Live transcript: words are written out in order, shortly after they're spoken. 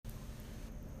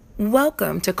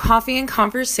Welcome to Coffee and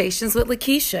Conversations with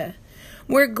Lakeisha.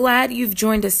 We're glad you've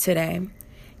joined us today.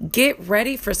 Get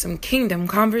ready for some kingdom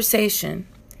conversation.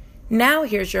 Now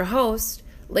here's your host,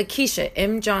 Lakeisha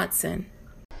M. Johnson.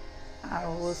 I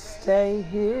will stay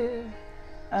here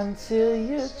until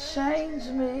you change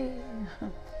me.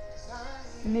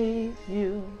 Need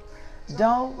you,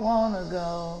 don't wanna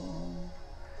go.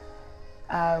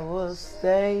 I will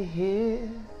stay here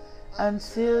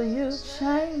until you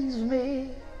change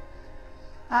me.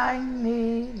 I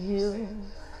need you,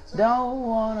 don't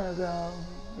wanna go.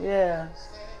 Yeah,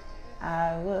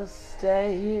 I will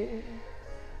stay here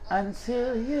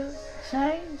until you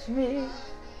change me.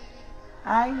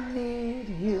 I need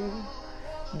you.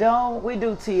 Don't, we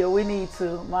do, Tia, we need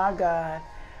to, my God.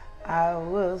 I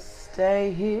will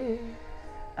stay here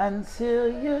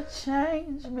until you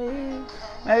change me.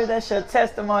 Maybe that's your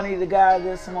testimony to God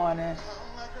this morning.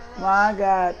 My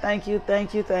God, thank you,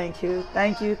 thank you, thank you.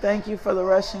 Thank you, thank you for the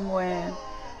rushing wind.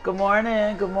 Good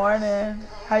morning, good morning.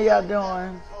 How y'all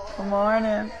doing? Good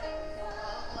morning.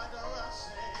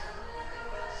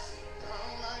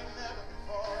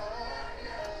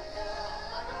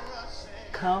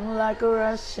 Come like a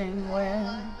rushing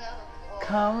wind.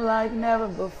 Come like never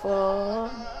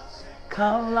before.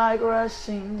 Come like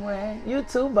rushing wind. You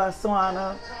too,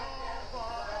 Botswana.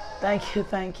 Thank you,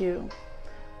 thank you.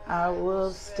 I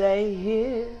will stay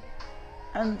here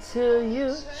until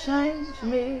you change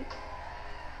me.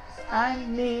 I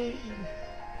need.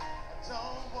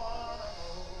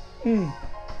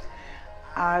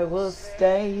 I will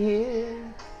stay here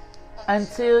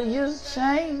until you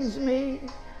change me.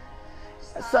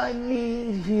 Yes, I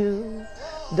need you.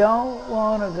 Don't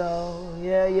wanna go.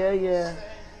 Yeah.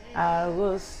 I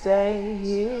will stay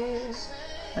here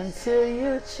until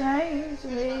you change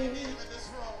me.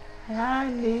 I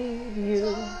need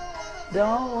you.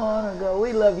 Don't wanna go.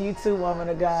 We love you too, woman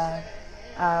of God.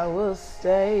 I will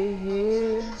stay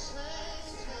here.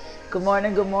 Good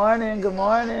morning, good morning, good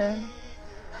morning.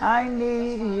 I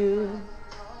need you.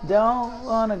 Don't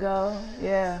wanna go.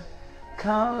 Yeah.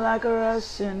 Come like a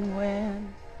rushing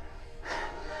wind.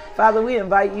 Father, we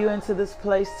invite you into this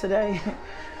place today.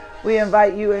 We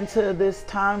invite you into this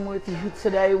time with you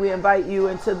today. We invite you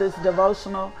into this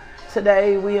devotional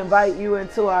today. We invite you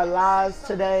into our lives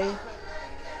today.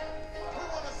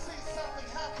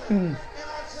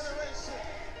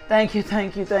 Thank you,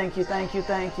 thank you, thank you, thank you,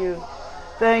 thank you.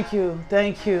 Thank you,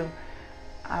 thank you.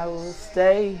 I will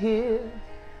stay here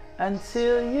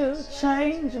until you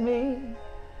change me.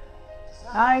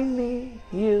 I need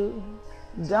you,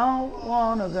 don't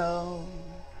wanna go.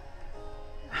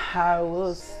 I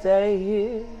will stay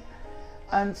here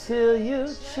until you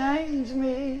change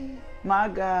me. My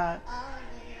God,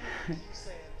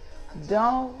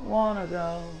 don't wanna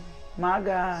go. My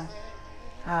God,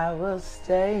 I will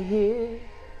stay here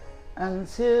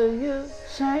until you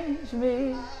change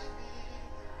me.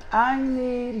 I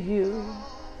need you.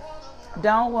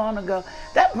 Don't wanna go.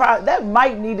 That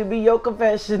might need to be your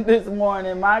confession this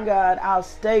morning. My God, I'll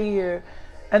stay here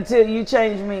until you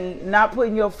change me. Not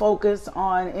putting your focus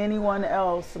on anyone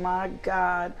else. My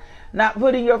God, not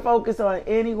putting your focus on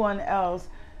anyone else.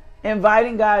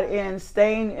 Inviting God in,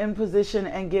 staying in position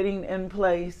and getting in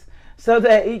place so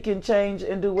that he can change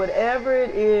and do whatever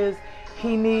it is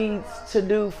he needs to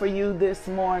do for you this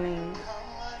morning.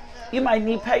 You might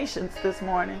need patience this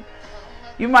morning.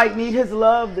 You might need his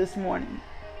love this morning.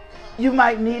 You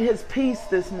might need his peace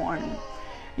this morning.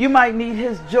 You might need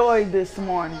his joy this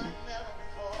morning.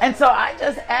 And so I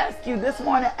just ask you this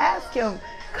morning, ask him,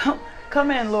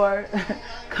 come in, Lord.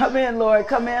 Come in, Lord.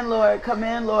 Come in, Lord. Come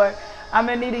in, Lord. I'm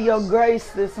in need of your grace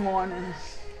this morning.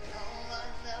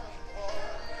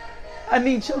 I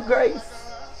need your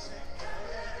grace.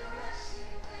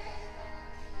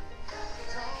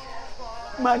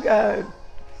 My God,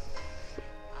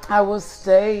 I will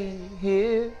stay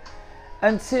here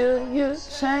until you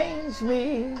change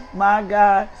me. My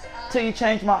God, till you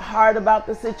change my heart about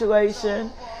the situation.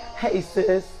 Hey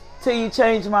sis, till you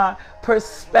change my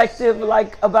perspective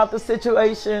about the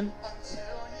situation.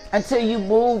 Until you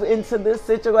move into this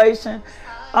situation.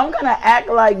 I'm going to act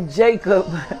like Jacob.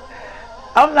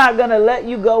 I'm not going to let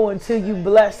you go until you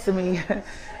bless me.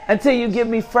 Until you give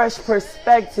me fresh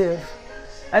perspective.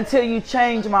 Until you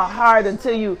change my heart.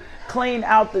 Until you clean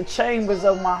out the chambers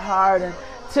of my heart.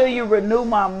 Until you renew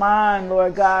my mind,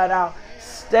 Lord God. I'll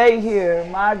stay here,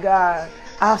 my God.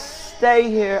 I'll stay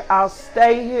here. I'll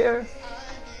stay here.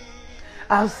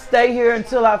 I'll stay here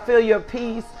until I feel your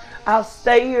peace. I'll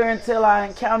stay here until I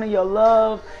encounter your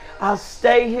love. I'll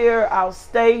stay here. I'll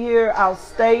stay here. I'll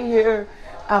stay here.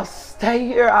 I'll stay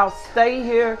here. I'll stay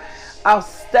here. I'll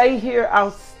stay here.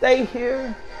 I'll stay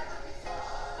here.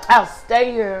 I'll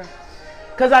stay here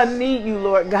because I need you,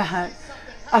 Lord God.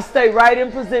 I stay right in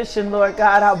position, Lord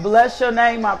God. I bless your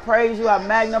name. I praise you. I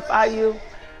magnify you.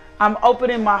 I'm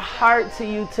opening my heart to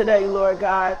you today, Lord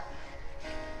God.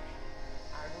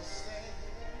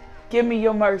 Give me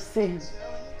your mercy.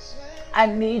 I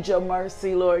need your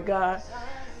mercy, Lord God.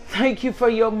 Thank you for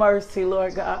your mercy,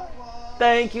 Lord God.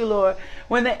 Thank you, Lord.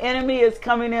 When the enemy is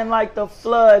coming in like the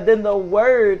flood, then the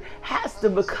word has to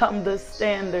become the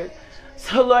standard.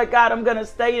 So, Lord God, I'm going to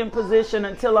stay in position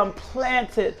until I'm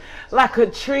planted like a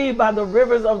tree by the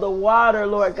rivers of the water,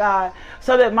 Lord God,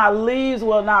 so that my leaves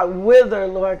will not wither,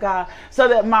 Lord God, so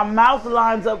that my mouth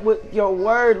lines up with your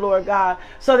word, Lord God,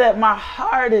 so that my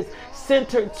heart is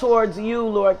centered towards you,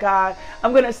 Lord God.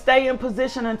 I'm going to stay in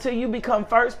position until you become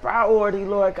first priority,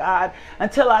 Lord God,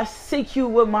 until I seek you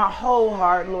with my whole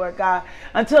heart, Lord God,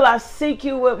 until I seek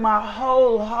you with my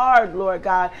whole heart, Lord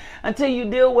God, until you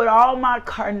deal with all my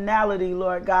carnality,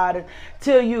 Lord God,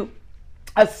 until you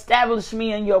establish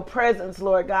me in your presence,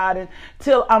 Lord God,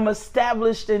 until I'm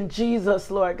established in Jesus,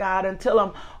 Lord God, until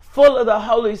I'm full of the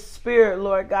Holy Spirit,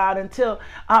 Lord God, until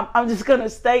I'm just going to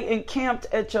stay encamped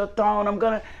at your throne. I'm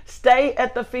going to stay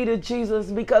at the feet of Jesus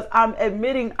because I'm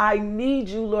admitting I need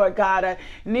you, Lord God. I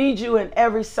need you in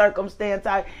every circumstance.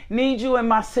 I need you in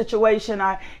my situation.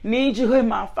 I need you in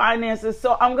my finances.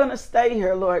 So I'm going to stay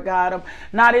here, Lord God. I'm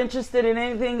not interested in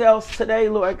anything else today,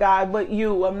 Lord God, but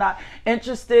you. I'm not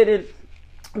interested in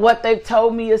what they've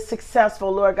told me is successful,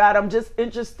 Lord God. I'm just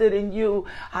interested in you.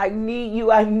 I need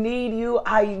you. I need you.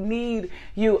 I need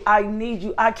you. I need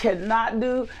you. I cannot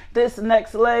do this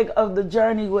next leg of the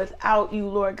journey without you,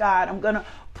 Lord God. I'm going to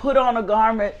put on a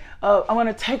garment I'm going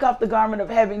to take off the garment of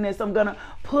heaviness. I'm going to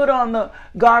put on the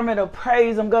garment of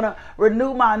praise. I'm going to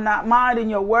renew my mind in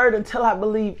your word until I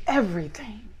believe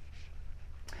everything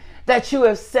that you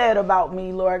have said about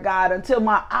me, Lord God, until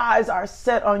my eyes are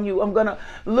set on you. I'm going to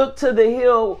look to the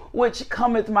hill which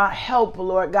cometh my help,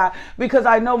 Lord God, because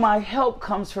I know my help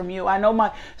comes from you. I know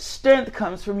my strength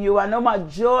comes from you. I know my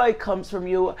joy comes from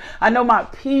you. I know my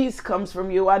peace comes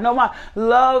from you. I know my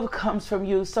love comes from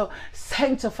you. So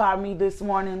sanctify me this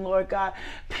morning, Lord God.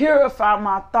 Purify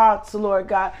my thoughts, Lord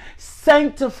God.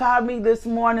 Sanctify me this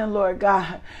morning, Lord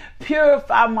God.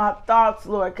 Purify my thoughts,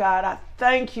 Lord God. I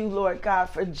thank you, Lord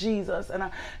God, for Jesus. And I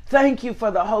thank you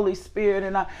for the Holy Spirit.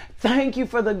 And I thank you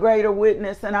for the greater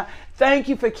witness. And I thank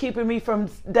you for keeping me from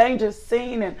danger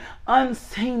seen and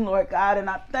unseen, Lord God. And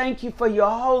I thank you for your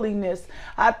holiness.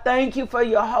 I thank you for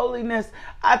your holiness.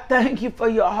 I thank you for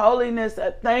your holiness.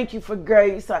 I thank you for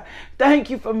grace. I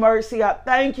thank you for mercy. I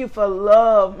thank you for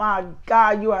love. My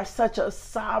God, you are such a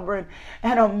sovereign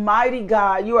and a mighty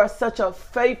God. You are such a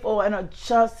faithful and a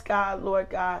just God, Lord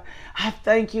God. I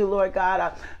thank you, Lord God.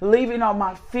 I'm leaving all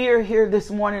my fear here this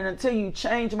morning until you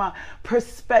change my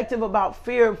perspective about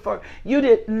fear. For you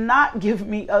did not give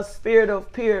me a spirit of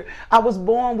fear. I was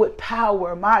born with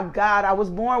power, my God. I was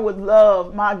born with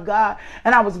love, my God.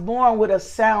 And I was born with a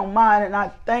sound mind. And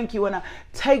I thank you. And I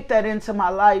take that into my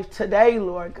life today,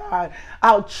 Lord God.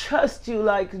 I'll trust you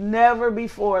like never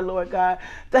before, Lord God.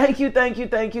 Thank you, thank you,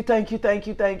 thank you, thank you, thank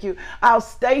you, thank you. I'll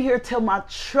stay here till my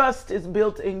trust is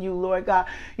built in you, Lord God.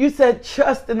 You said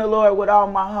trust in the Lord with all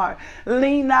my heart.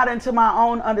 Lean not into my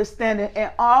own understanding. In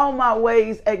all my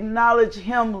ways acknowledge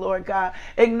him, Lord God.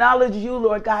 Acknowledge you,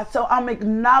 Lord God. So I'm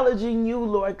acknowledging you,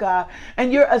 Lord God.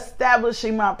 And you're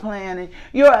establishing my plan. And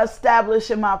you're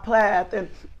establishing my path. And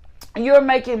you're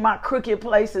making my crooked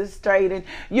places straight, and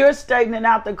you're straightening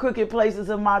out the crooked places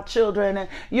of my children, and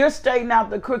you're straightening out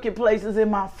the crooked places in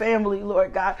my family,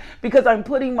 Lord God, because I'm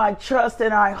putting my trust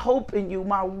and I hope in you,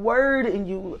 my word in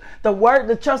you,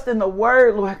 the trust in the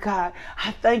word, Lord God.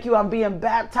 I thank you. I'm being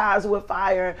baptized with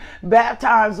fire,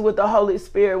 baptized with the Holy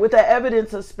Spirit, with the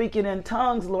evidence of speaking in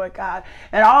tongues, Lord God.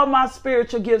 And all my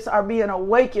spiritual gifts are being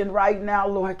awakened right now,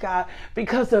 Lord God,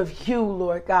 because of you,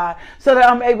 Lord God, so that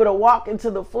I'm able to walk into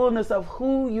the fullness of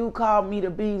who you called me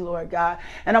to be, Lord God.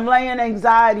 And I'm laying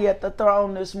anxiety at the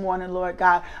throne this morning, Lord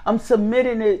God. I'm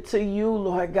submitting it to you,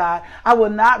 Lord God. I will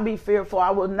not be fearful.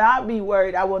 I will not be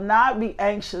worried. I will not be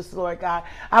anxious, Lord God.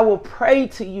 I will pray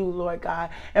to you, Lord God.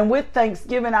 And with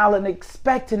thanksgiving, I'll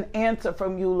expect an answer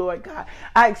from you, Lord God.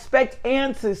 I expect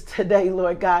answers today,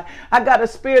 Lord God. I got a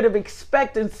spirit of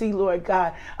expectancy, Lord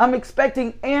God. I'm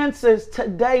expecting answers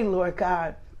today, Lord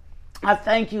God. I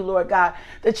thank you, Lord God,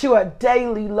 that you are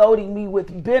daily loading me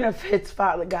with benefits,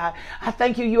 Father God. I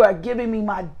thank you, you are giving me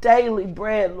my daily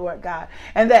bread, Lord God,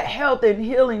 and that health and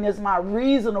healing is my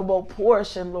reasonable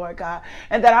portion, Lord God,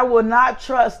 and that I will not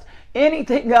trust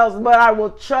anything else, but I will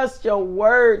trust your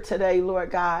word today, Lord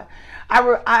God.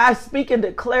 I speak and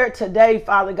declare today,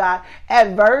 Father God,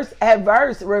 adverse,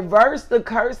 reverse the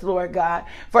curse, Lord God,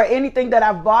 for anything that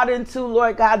I've bought into,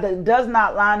 Lord God, that does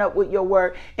not line up with your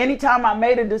word. Anytime I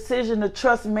made a decision to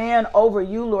trust man over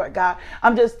you, Lord God,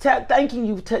 I'm just thanking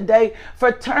you today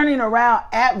for turning around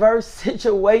adverse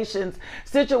situations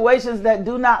that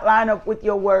do not line up with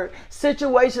your word,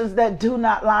 situations that do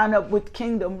not line up with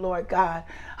kingdom, Lord God.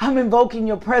 I'm invoking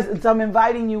your presence. I'm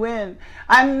inviting you in.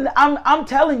 I'm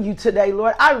telling you today,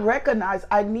 Lord, I recognize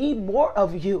I need more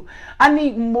of you. I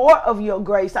need more of your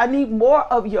grace. I need more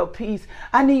of your peace.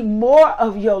 I need more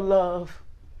of your love.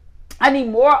 I need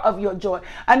more of your joy.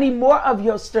 I need more of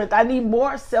your strength. I need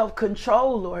more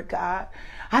self-control, Lord God.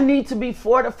 I need to be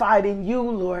fortified in you,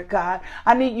 Lord God.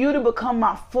 I need you to become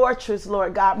my fortress,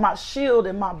 Lord God, my shield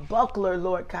and my buckler,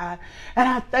 Lord God. And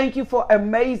I thank you for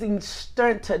amazing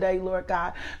strength today, Lord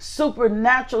God.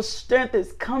 Supernatural strength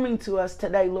is coming to us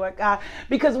today, Lord God,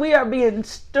 because we are being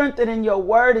strengthened in your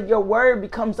word, and your word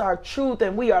becomes our truth,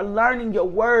 and we are learning your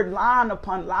word line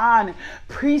upon line and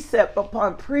precept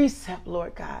upon precept,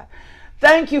 Lord God.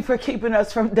 Thank you for keeping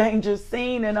us from dangers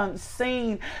seen and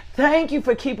unseen. Thank you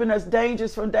for keeping us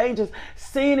dangers from dangers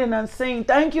seen and unseen.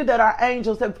 Thank you that our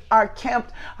angels are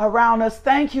camped around us.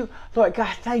 Thank you, Lord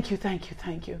God. Thank you, thank you,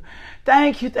 thank you.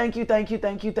 Thank you, thank you, thank you,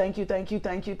 thank you, thank you, thank you,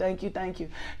 thank you, thank you, thank you.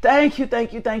 Thank you,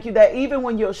 thank you, thank you, that even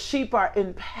when your sheep are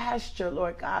in pasture,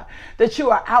 Lord God, that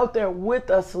you are out there with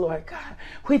us, Lord God.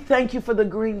 We thank you for the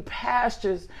green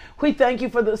pastures. We thank you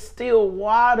for the still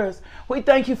waters. We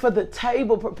thank you for the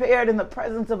table prepared in the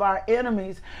presence of our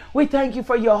enemies. We thank you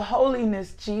for your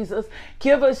holiness, Jesus.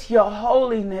 Give us your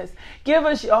holiness. Give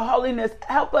us your holiness.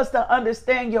 Help us to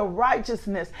understand your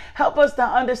righteousness. Help us to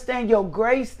understand your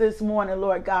grace this morning,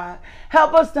 Lord God.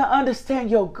 Help us to understand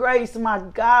your grace, my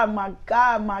God, my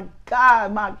God, my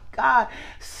God, my God.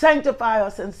 Sanctify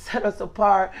us and set us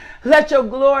apart. Let your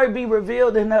glory be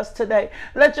revealed in us today.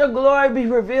 Let your glory be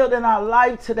revealed in our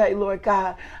life today, Lord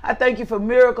God. I thank you for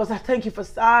miracles. I thank you for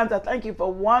signs. I thank you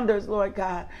for wonders, Lord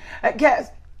God. I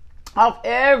cast off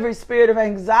every spirit of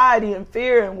anxiety and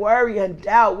fear and worry and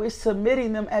doubt. We're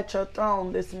submitting them at your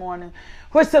throne this morning.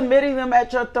 We're submitting them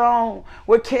at your throne.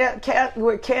 We're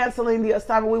canceling the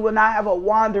assignment. We will not have a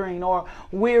wandering or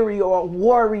weary or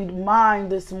worried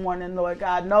mind this morning, Lord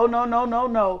God. No, no, no, no,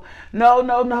 no. No,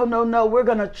 no, no, no, no. We're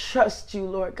going to trust you,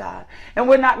 Lord God. And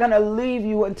we're not going to leave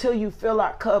you until you fill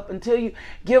our cup, until you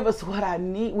give us what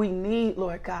we need,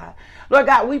 Lord God. Lord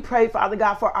God, we pray, Father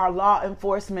God, for our law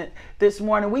enforcement this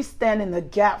morning. We stand in the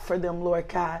gap for them, Lord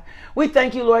God. We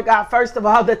thank you, Lord God, first of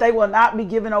all, that they will not be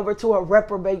given over to a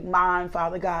reprobate mind,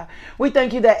 Father God. We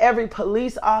thank you that every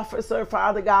police officer,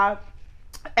 Father God,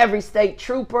 every state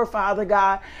trooper, Father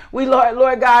God,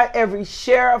 Lord God, every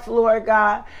sheriff, Lord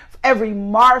God, every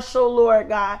marshal, Lord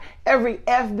God, every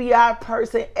FBI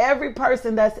person, every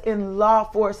person that's in law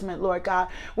enforcement, Lord God.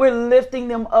 We're lifting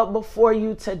them up before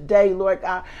you today, Lord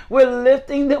God. We're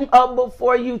lifting them up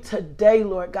before you today,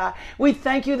 Lord God. We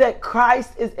thank you that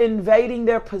Christ is invading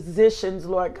their positions,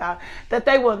 Lord God, that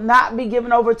they will not be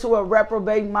given over to a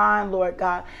reprobate mind, Lord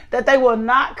God, that they will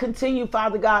not continue,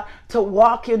 Father God, to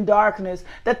walk in darkness,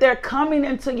 that they're coming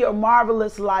into your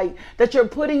marvelous light, that you're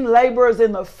putting laborers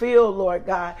in the field, Lord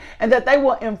God, and that they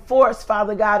will enforce,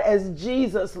 Father God, as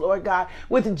Jesus, Lord God,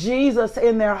 with Jesus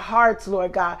in their hearts,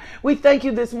 Lord God. We thank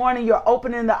you this morning. You're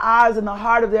opening the eyes and the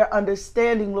heart of their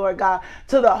understanding, Lord God,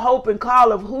 to the hope and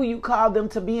call of who you called them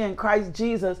to be in Christ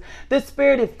Jesus. This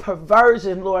spirit of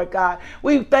perversion, Lord God,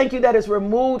 we thank you that it's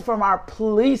removed from our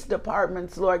police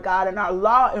departments, Lord God, and our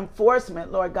law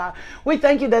enforcement, Lord God. We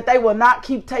thank you that they will not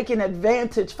keep taking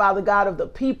advantage, Father God, of the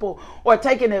people or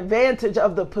taking advantage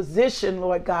of the position,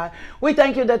 Lord God. We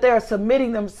thank you that they are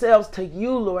submitting themselves to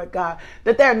you, Lord God,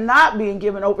 that they're not being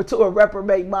given over to a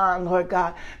reprobate mind, Lord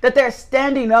God, that they're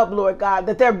standing up, Lord God,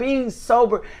 that they're being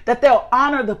sober, that they'll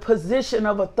honor the position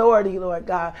of authority, Lord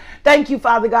God. Thank you,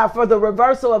 Father God, for the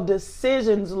reversal of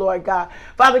decisions, Lord God.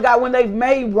 Father God, when they've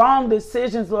made wrong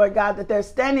decisions, Lord God, that they're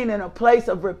standing in a place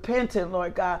of repentance,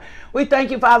 Lord God. We thank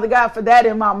you, Father God, for that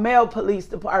in my Male Police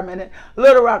Department and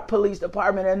Little Rock Police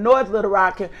Department and North Little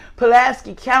Rock and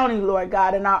Pulaski County, Lord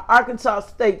God, and our Arkansas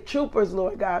State Troopers,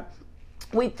 Lord God.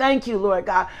 We thank you, Lord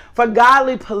God, for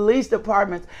godly police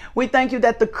departments. We thank you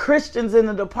that the Christians in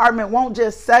the department won't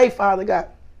just say, Father God,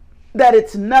 that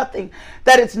it's nothing,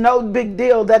 that it's no big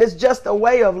deal, that it's just a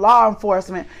way of law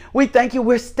enforcement. We thank you.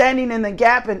 We're standing in the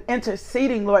gap and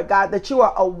interceding, Lord God, that you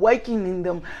are awakening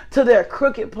them to their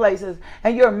crooked places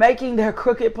and you're making their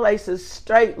crooked places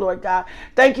straight, Lord God.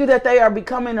 Thank you that they are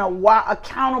becoming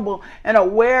accountable and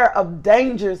aware of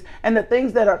dangers and the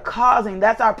things that are causing.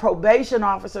 That's our probation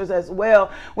officers as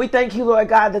well. We thank you, Lord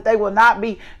God, that they will not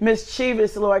be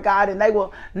mischievous, Lord God, and they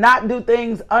will not do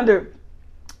things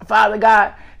Father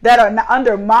God, that are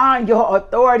undermine your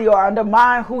authority or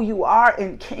undermine who you are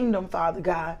in kingdom, Father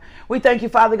God. We thank you,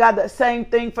 Father God, the same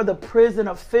thing for the prison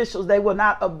officials. They will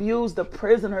not abuse the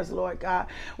prisoners, Lord God.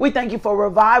 We thank you for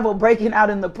revival breaking out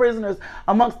in the prisoners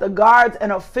amongst the guards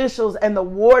and officials and the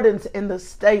wardens in the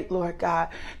state, Lord God,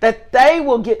 that they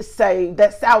will get saved,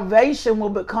 that salvation will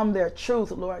become their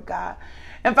truth, Lord God.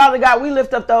 And Father God, we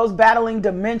lift up those battling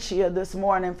dementia this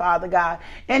morning, Father God.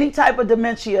 Any type of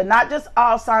dementia, not just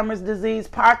Alzheimer's disease,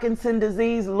 Parkinson's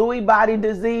disease, Lewy body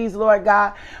disease, Lord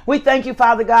God. We thank you,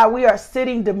 Father God. We are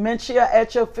sitting dementia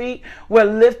at your feet. We're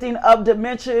lifting up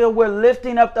dementia. We're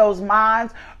lifting up those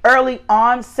minds. Early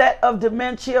onset of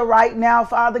dementia right now,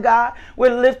 Father God.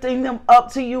 We're lifting them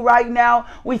up to you right now.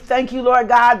 We thank you, Lord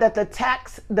God, that the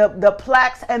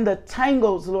plaques and the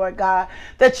tangles, Lord God,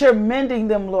 that you're mending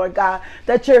them, Lord God,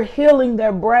 that you're healing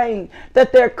their brain,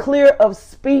 that they're clear of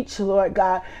speech, Lord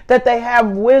God, that they have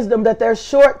wisdom, that their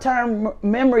short-term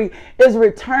memory is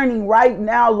returning right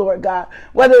now, Lord God,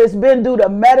 whether it's been due to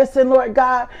medicine, Lord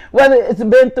God, whether it's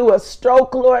been through a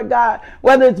stroke, Lord God,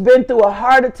 whether it's been through a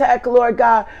heart attack, Lord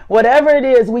God. Whatever it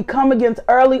is, we come against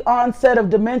early onset of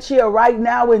dementia right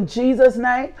now in Jesus'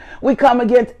 name. We come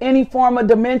against any form of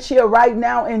dementia right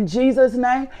now in Jesus'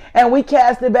 name. And we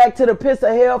cast it back to the pits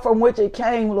of hell from which it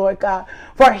came, Lord God.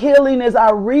 For healing is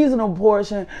our reasonable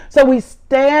portion. So we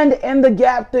stand in the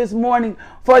gap this morning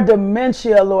for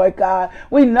dementia, Lord God.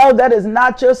 We know that is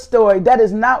not your story. That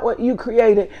is not what you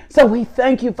created. So we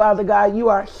thank you, Father God. You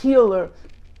are a healer.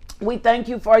 We thank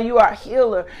you for you are a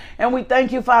healer. And we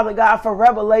thank you, Father God, for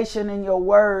revelation in your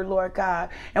word, Lord God.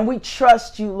 And we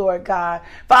trust you, Lord God.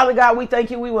 Father God, we thank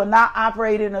you we will not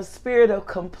operate in a spirit of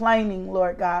complaining,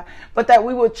 Lord God, but that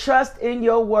we will trust in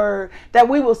your word, that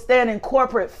we will stand in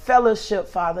corporate fellowship,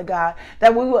 Father God,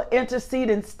 that we will intercede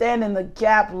and stand in the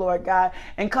gap, Lord God,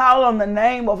 and call on the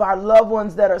name of our loved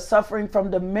ones that are suffering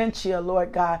from dementia,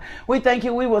 Lord God. We thank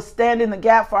you we will stand in the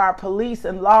gap for our police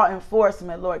and law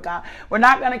enforcement, Lord God. We're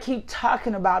not going to keep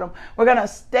talking about them. We're going to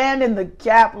stand in the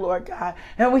gap, Lord God.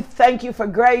 And we thank you for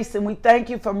grace, and we thank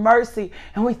you for mercy,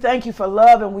 and we thank you for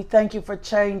love, and we thank you for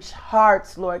changed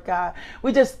hearts, Lord God.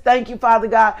 We just thank you, Father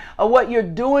God, of what you're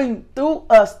doing through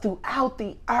us throughout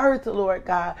the earth, Lord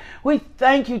God. We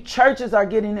thank you. Churches are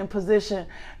getting in position.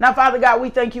 Now, Father God, we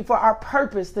thank you for our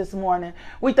purpose this morning.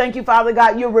 We thank you, Father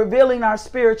God, you're revealing our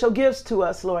spiritual gifts to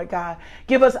us, Lord God.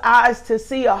 Give us eyes to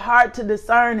see, a heart to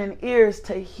discern, and ears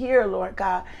to hear, Lord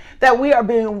God, that we are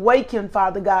being awakened,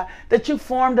 Father God, that you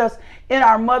formed us in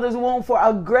our mother's womb for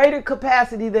a greater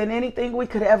capacity than anything we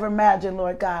could ever imagine,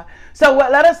 Lord God. So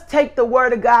let us take the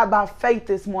word of God by faith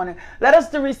this morning. Let us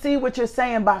to receive what you're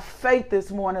saying by faith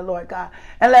this morning, Lord God.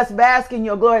 And let's bask in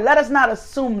your glory. Let us not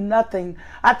assume nothing.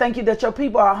 I thank you that your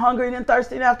people are hungry and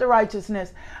thirsty after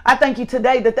righteousness. I thank you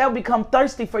today that they'll become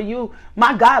thirsty for you,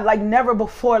 my God, like never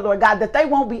before, Lord God, that they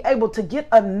won't be able to get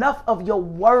enough of your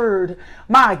word,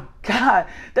 my God,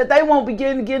 that they won't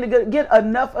begin to get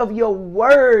enough of your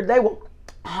word. They will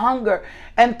hunger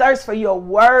and thirst for your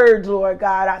word, Lord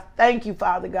God. I thank you,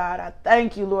 Father God. I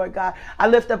thank you, Lord God. I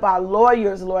lift up our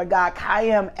lawyers, Lord God,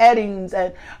 Kayam Eddings,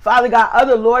 and Father God,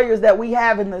 other lawyers that we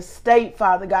have in the state,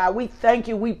 Father God. We thank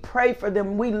you. We pray for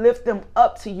them. We lift them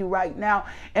up to you right now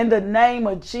in the name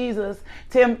of Jesus.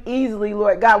 Tim Easley,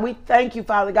 Lord God, we thank you,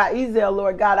 Father God. Ezel,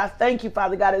 Lord God, I thank you,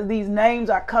 Father God, as these names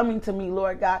are coming to me,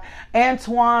 Lord God.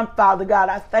 Antoine, Father God,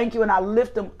 I thank you and I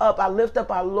lift them up. I lift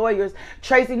up our lawyers.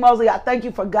 Tracy Mosley, I thank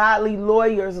you for godly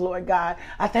lawyers, Lord God.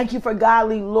 I thank you for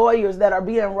godly lawyers that are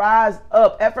being rise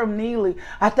up. Ephraim Neely,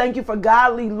 I thank you for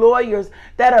godly lawyers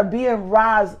that are being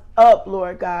rise up,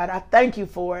 Lord God. I thank you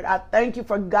for it. I thank you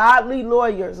for godly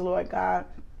lawyers, Lord God.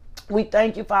 We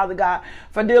thank you, Father God,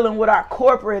 for dealing with our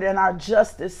corporate and our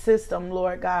justice system,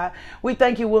 Lord God. We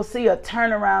thank you we'll see a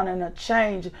turnaround and a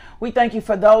change. We thank you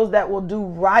for those that will do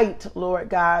right, Lord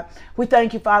God. We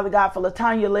thank you, Father God, for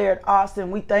Latanya Laird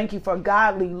Austin. We thank you for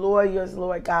godly lawyers,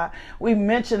 Lord God. We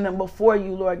mentioned them before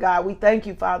you, Lord God. We thank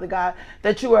you, Father God,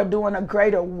 that you are doing a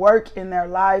greater work in their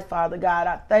life, Father God.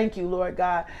 I thank you, Lord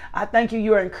God. I thank you.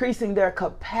 You are increasing their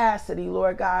capacity,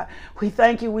 Lord God. We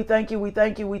thank you. We thank you. We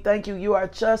thank you. We thank you. You are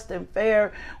just and and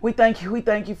fair. We thank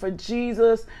you for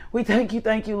Jesus. We thank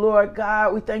you, Lord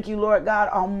God. We thank you, Lord God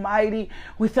Almighty.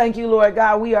 We thank you, Lord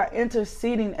God. We are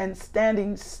interceding and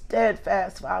standing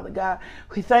steadfast, Father God.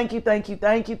 We thank you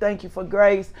for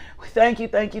grace. We thank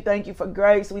you for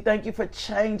grace. We thank you for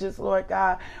changes, Lord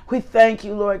God. We thank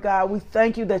you, Lord God. We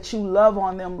thank you that you love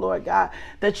on them, Lord God,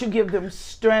 that you give them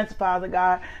strength, Father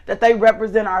God, that they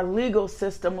represent our legal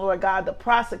system, Lord God, the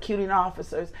prosecuting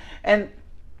officers and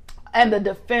the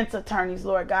defense attorneys,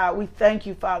 Lord God. We thank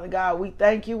you, Father God. We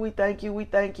thank you. We thank you. We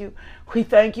thank you. We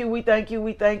thank you. We thank you.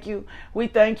 We thank you. We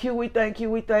thank you. We thank you.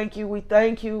 We thank you. We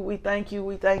thank you. We thank you.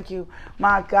 We thank you.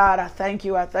 My God, I thank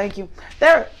you. I thank you.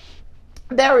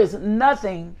 There is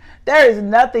nothing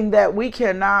that we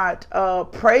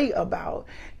cannot pray about.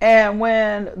 And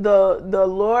when the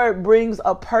Lord brings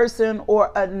a person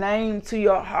or a name to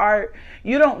your heart,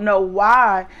 you don't know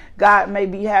why God may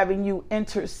be having you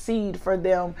intercede for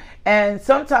them. And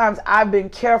sometimes I've been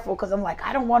careful because I'm like,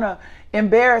 I don't want to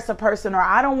embarrass a person, or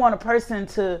I don't want a person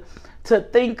to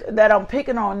think that I'm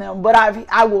picking on them. But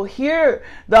I will hear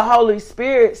the Holy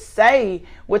Spirit say,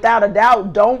 without a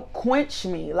doubt, don't quench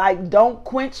me. Like, don't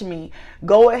quench me.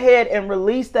 Go ahead and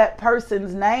release that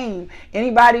person's name.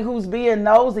 Anybody who's being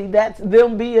nosy, that's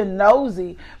them being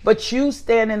nosy. But you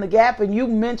stand in the gap and you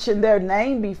mention their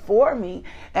name before me,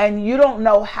 and you don't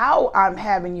know how I'm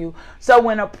having you. So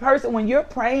when you're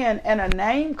praying and a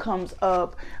name comes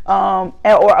up, or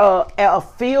a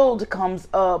field comes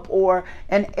up, or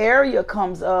an area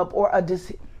comes up, or a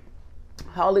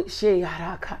holy shit.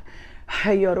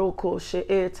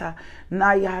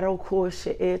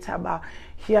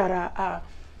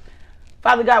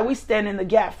 Father God, we stand in the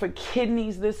gap for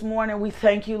kidneys this morning. We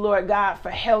thank you, Lord God, for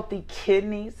healthy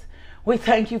kidneys. We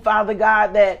thank you, Father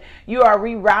God, that you are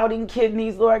rerouting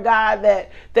kidneys, Lord God,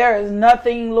 that there is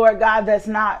nothing, Lord God,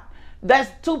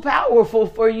 that's too powerful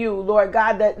for you, Lord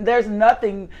God, that there's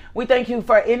nothing. We thank you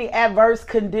for any adverse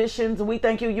conditions. We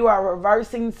thank you are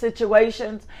reversing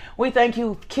situations. We thank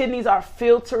you kidneys are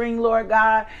filtering, Lord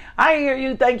God. I hear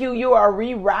you. Thank you are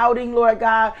rerouting, Lord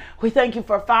God. We thank you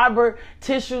for fiber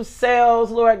tissue cells,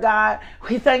 Lord God.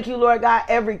 We thank you, Lord God,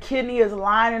 every kidney is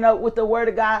lining up with the word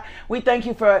of God. We thank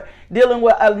you for dealing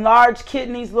with enlarged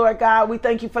kidneys, Lord God. We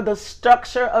thank you for the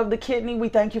structure of the kidney. We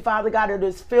thank you, Father God, it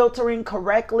is filtering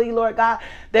correctly, Lord God.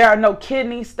 There are no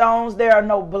kidney stones. There are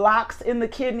no blocks in the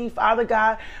kidney, Father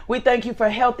God. We thank you for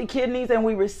healthy kidneys, and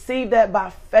we receive that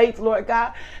by faith, Lord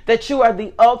God, that you are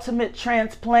the ultimate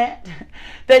transplant,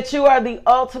 that you are the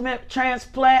ultimate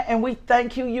transplant, and we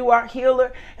thank you are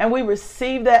healer, and we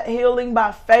receive that healing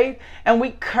by faith, and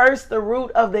we curse the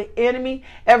root of the enemy,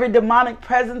 every demonic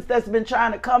presence that's been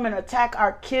trying to come and attack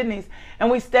our kidneys, and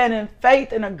we stand in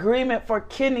faith and agreement for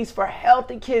kidneys, for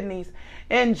healthy kidneys,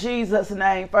 in Jesus'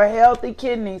 name, for healthy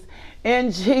kidneys,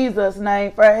 in Jesus'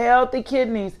 name, for healthy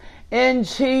kidneys, in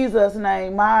Jesus'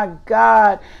 name. My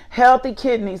God, healthy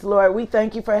kidneys, Lord. We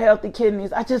thank you for healthy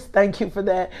kidneys. I just thank you for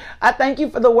that. I thank you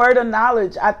for the word of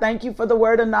knowledge. I thank you for the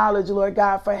word of knowledge, Lord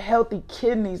God, for healthy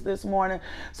kidneys this morning.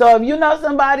 So if you know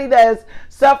somebody that's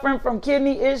suffering from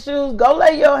kidney issues, go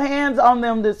lay your hands on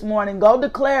them this morning. Go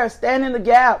declare, stand in the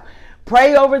gap,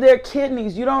 pray over their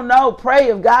kidneys. You don't know. Pray.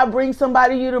 If God brings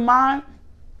somebody you to mind,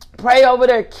 pray over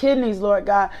their kidneys, Lord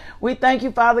God. We thank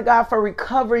you, Father God, for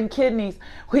recovering kidneys.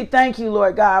 We thank you,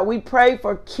 Lord God. We pray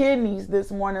for kidneys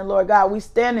this morning, Lord God. We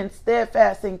stand in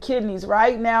steadfast in kidneys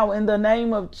right now in the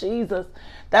name of Jesus.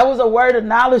 That was a word of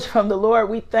knowledge from the Lord.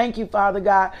 We thank you, Father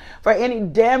God, for any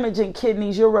damage in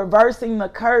kidneys. You're reversing the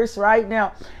curse right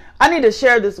now. I need to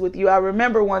share this with you. I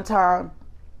remember one time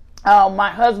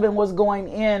my husband was going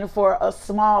in for a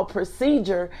small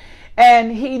procedure,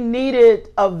 and he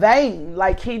needed a vein.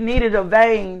 He needed a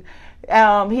vein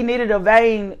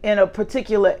in a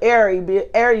particular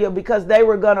area because they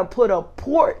were going to put a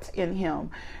port in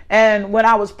him. And when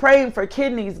I was praying for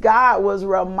kidneys, God was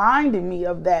reminding me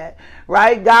of that,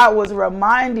 right? God was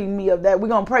reminding me of that. We're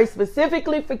going to pray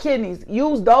specifically for kidneys.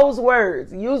 Use those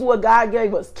words. Use what God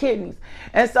gave us, kidneys.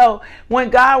 And so when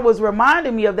God was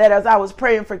reminding me of that, as I was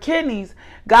praying for kidneys,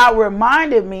 God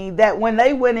reminded me that when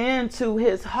they went into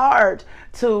his heart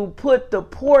to put the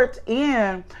port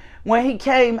in, when he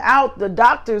came out, the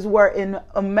doctors were in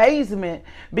amazement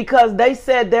because they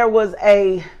said there was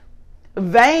a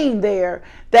vein there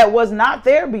that was not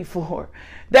there before.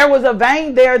 There was a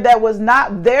vein there that was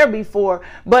not there before,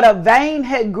 but a vein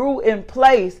had grew in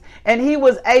place, and he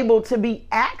was able to be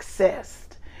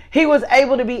accessed. He was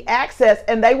able to be accessed,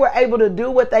 and they were able to do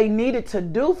what they needed to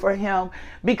do for him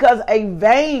because a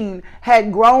vein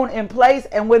had grown in place.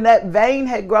 And when that vein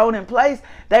had grown in place,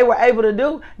 they were able to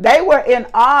do, they were in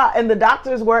awe, and the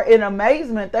doctors were in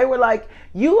amazement. They were like,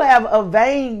 you have a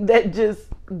vein that just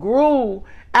grew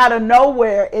out of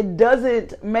nowhere. It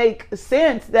doesn't make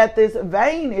sense that this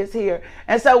vein is here.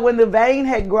 And so when the vein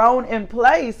had grown in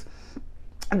place,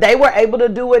 they were able to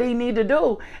do what he needed to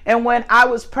do. And when I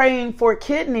was praying for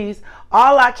kidneys,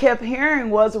 all I kept hearing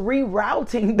was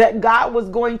rerouting, that God was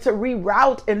going to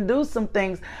reroute and do some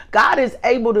things. God is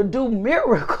able to do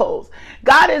miracles.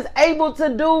 God is able to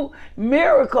do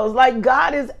miracles. Like,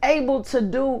 God is able to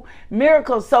do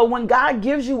miracles. So when God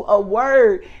gives you a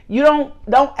word, you don't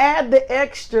add the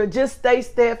extra, just stay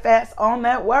steadfast on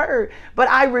that word. But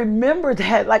I remember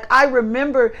that, like, I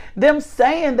remember them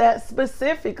saying that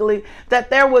specifically, that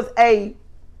there was a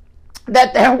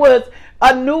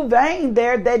new vein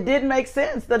there that didn't make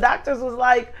sense. The doctors was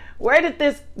like, where did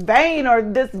this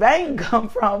vein come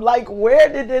from? Like, where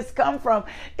did this come from?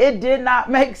 It did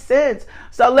not make sense.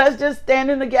 So let's just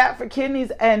stand in the gap for kidneys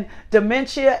and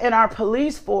dementia in our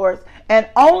police force, and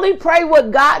only pray what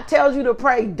God tells you to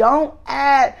pray. Don't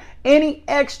add any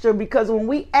extra, because when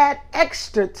we add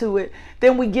extra to it,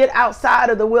 then we get outside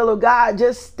of the will of God.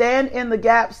 Just stand in the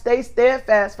gap, stay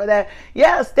steadfast for that.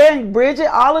 Yeah, stand, Bridget,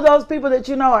 all of those people that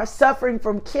you know are suffering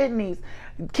from kidney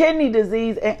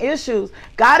disease and issues.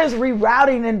 God is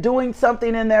rerouting and doing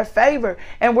something in their favor,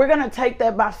 and we're going to take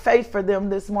that by faith for them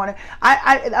this morning.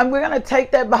 We're going to take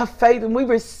that by faith, and we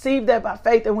receive that by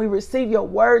faith, and we receive your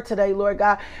word today, Lord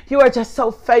God. You are just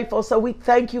so faithful. So we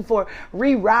thank you for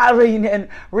rerouting and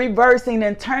reversing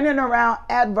and turning around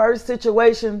adverse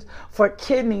situations for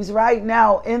kidneys right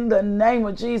now in the name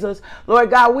of Jesus.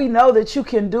 Lord God, we know that you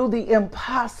can do the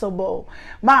impossible.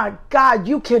 My God,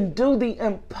 you can do the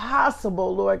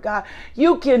impossible, Lord God.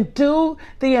 You can do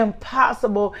the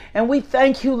impossible. And we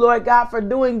thank you, Lord God, for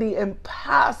doing the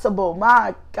impossible.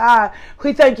 My God,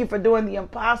 we thank you for doing the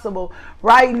impossible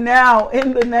right now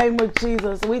in the name of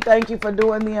Jesus. We thank you for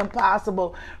doing the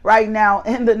impossible right now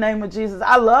in the name of Jesus.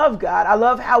 I love God. I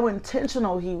love how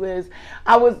intentional he is.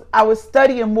 I was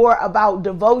studying more about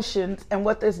devotions and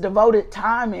what this devoted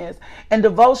time is. And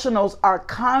devotionals are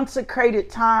consecrated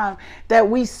time that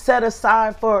we set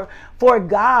aside for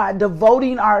God,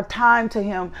 devoting our time to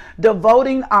him,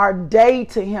 devoting our day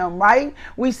to him, right?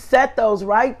 We set those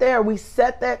right there. We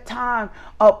set that time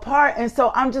apart. And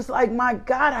so I'm just like, my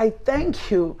God, I thank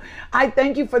you. I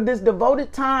thank you for this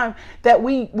devoted time that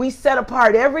we set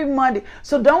apart every Monday.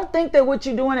 So don't think that what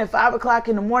you're doing at 5 o'clock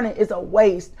in the morning is a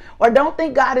waste, or don't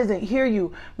think God doesn't hear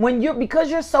you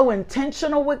because you're so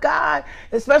intentional with God,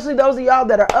 especially those of y'all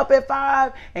that are up at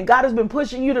 5 and God has been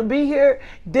pushing you to be here.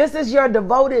 This is your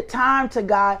devoted time to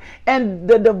God, and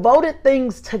the devoted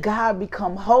things to God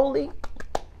become holy.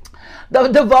 The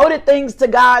devoted things to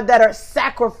God that are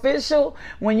sacrificial,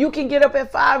 when you can get up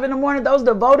at 5 in the morning, those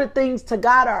devoted things to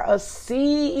God are a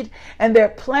seed, and they're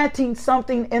planting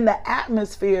something in the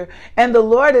atmosphere. And the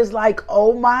Lord is like,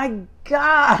 oh my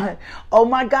God,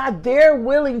 they're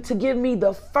willing to give me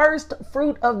the first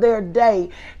fruit of their day.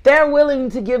 They're willing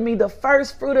to give me the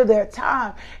first fruit of their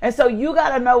time. And so you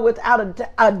got to know without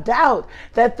a doubt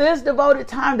that this devoted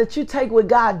time that you take with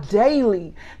God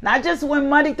daily, not just when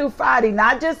Monday through Friday,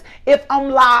 not just if I'm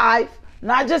live,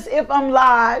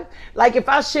 like if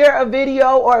I share a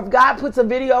video or if God puts a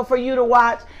video for you to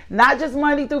watch, not just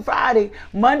Monday through Friday,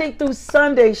 Monday through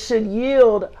Sunday should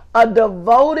yield a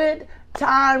devoted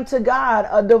time to God,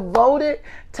 a devoted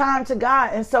time to God.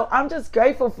 And so I'm just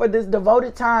grateful for this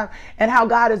devoted time and how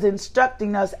God is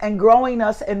instructing us and growing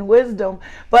us in wisdom,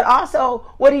 but also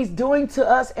what he's doing to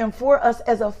us and for us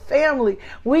as a family.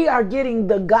 We are getting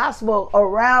the gospel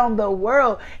around the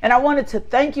world. And I wanted to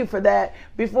thank you for that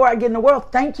before I get in the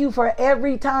world. Thank you for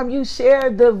every time you share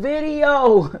the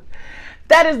video.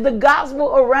 That is the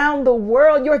gospel around the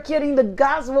world. You're getting the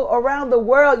gospel around the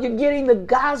world. You're getting the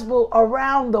gospel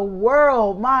around the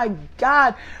world. My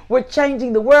God, we're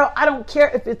changing the world. I don't care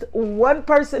if it's one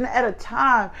person at a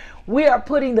time. We are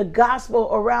putting the gospel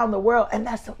around the world, and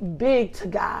that's big to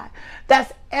God.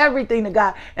 That's everything to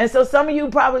God. And so some of you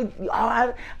probably,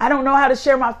 I don't know how to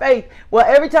share my faith. Well,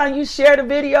 every time you share the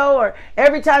video, or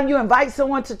every time you invite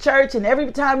someone to church, and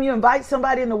every time you invite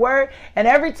somebody in the word, and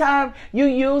every time you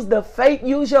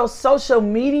use your social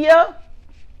media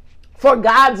for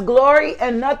God's glory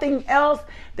and nothing else,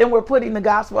 then we're putting the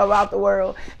gospel about the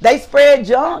world. They spread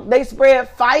junk. They spread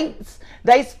fights.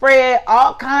 They spread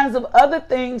all kinds of other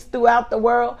things throughout the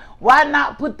world. Why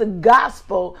not put the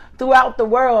gospel throughout the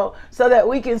world so that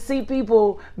we can see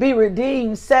people be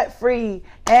redeemed, set free,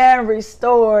 and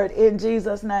restored in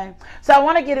Jesus' name. So I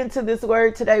want to get into this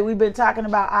word today. We've been talking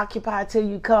about occupy till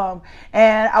you come.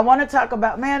 And I want to talk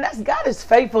about, man, God is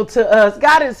faithful to us.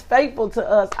 God is faithful to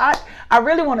us. I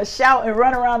really want to shout and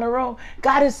run around the room.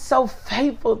 God is so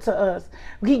faithful to us.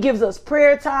 He gives us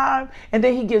prayer time, and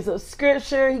then he gives us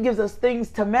scripture. He gives us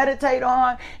things to meditate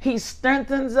on. He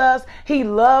strengthens us. He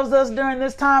loves us during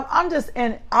this time. I'm just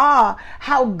in awe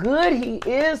how good he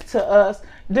is to us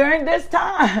during this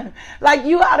time. Like,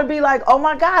 you ought to be like, oh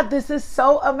my God, this is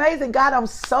so amazing. God, I'm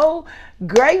so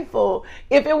grateful.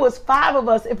 If it was 5 of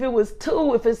us, if it was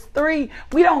 2, if it's 3,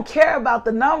 we don't care about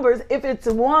the numbers. If it's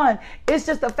 1, it's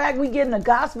just the fact we getting the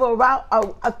gospel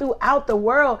throughout the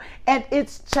world, and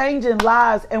it's changing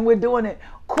lives, and we're doing it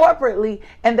corporately,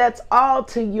 and that's all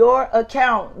to your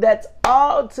account. That's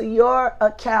all to your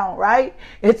account, right?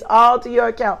 It's all to your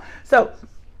account. So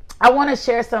I want to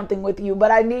share something with you,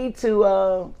 but I need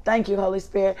to, thank you, Holy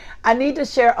Spirit. I need to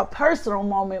share a personal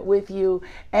moment with you.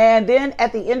 And then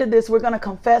at the end of this, we're going to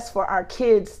confess for our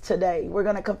kids today. We're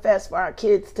going to confess for our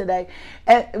kids today.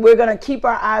 And we're going to keep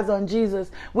our eyes on Jesus.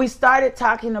 We started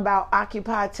talking about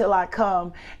occupy till I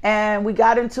come. And we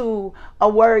got into a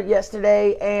word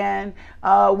yesterday, and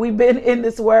we've been in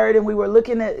this word, and we were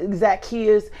looking at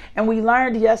Zacchaeus, and we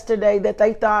learned yesterday that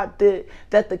they thought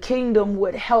that the kingdom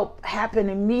would help happen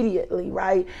immediately,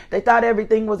 right? They thought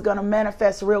everything was going to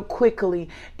manifest real quickly.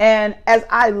 And as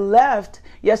I left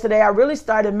yesterday, I really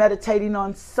started meditating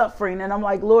on suffering, and I'm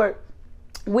like, Lord,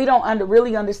 we don't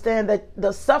really understand that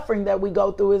the suffering that we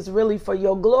go through is really for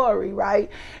your glory, right?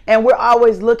 And we're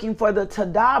always looking for the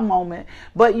tada moment,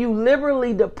 but you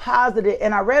liberally deposited.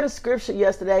 And I read a scripture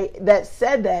yesterday that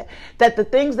said that the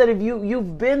things that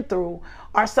you've been through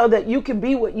are so that you can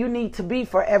be what you need to be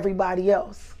for everybody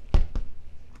else,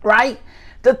 right?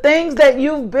 The things that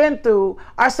you've been through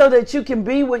are so that you can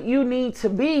be what you need to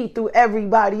be through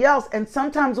everybody else. And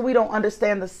sometimes we don't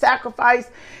understand the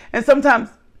sacrifice, and sometimes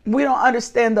we don't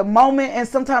understand the moment, and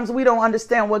sometimes we don't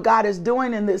understand what God is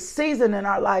doing in this season in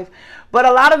our life. But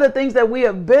a lot of the things that we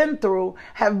have been through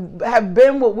have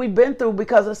been what we've been through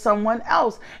because of someone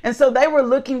else. And so they were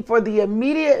looking for the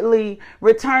immediately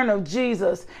return of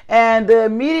Jesus. And the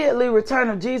immediately return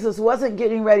of Jesus wasn't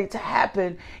getting ready to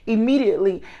happen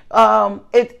immediately.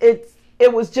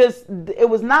 It was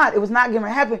not going to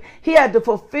happen. He had to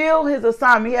fulfill his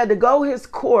assignment. He had to go his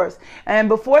course. And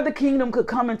before the kingdom could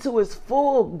come into its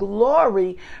full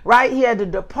glory, right, he had to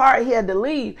depart, he had to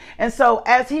leave. And so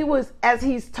as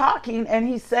he's talking and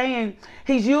he's saying,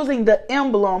 he's using the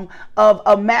emblem of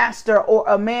a master or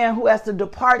a man who has to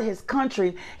depart his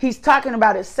country. He's talking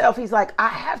about himself. He's like, I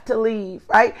have to leave,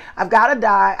 right? I've got to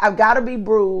die. I've got to be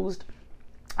bruised.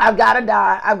 I've got to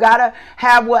die. I've got to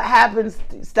have what happens.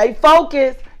 Stay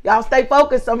focused. Y'all stay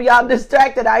focused. Some of y'all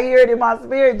distracted. I hear it in my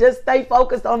spirit. Just stay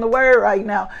focused on the word right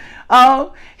now.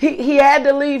 He had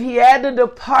to leave. He had to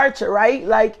departure, right?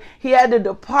 Like, he had to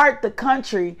depart the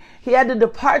country. He had to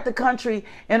depart the country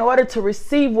in order to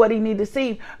receive what he needed to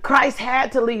receive. Christ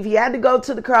had to leave. He had to go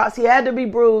to the cross. He had to be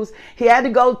bruised. He had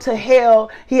to go to hell.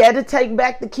 He had to take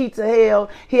back the key to hell.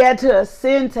 He had to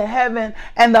ascend to heaven,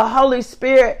 and the Holy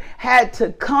Spirit had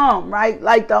to come, right?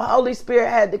 Like, the Holy Spirit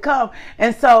had to come.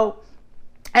 And so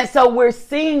we're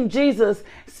seeing Jesus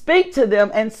speak to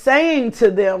them and saying to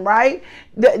them, right?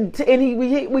 And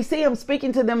we see him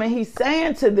speaking to them, and he's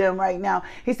saying to them right now,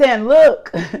 he's saying,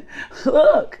 look,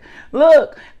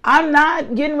 I'm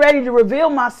not getting ready to reveal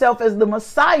myself as the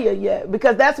Messiah yet,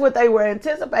 because that's what they were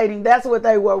anticipating. That's what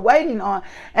they were waiting on.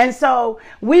 And so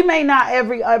we may not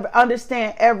ever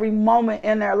understand every moment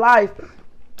in their life.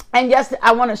 And yes,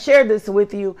 I want to share this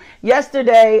with you.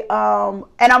 Yesterday, and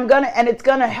it's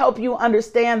gonna help you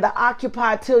understand the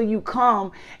occupy till you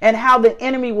come, and how the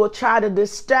enemy will try to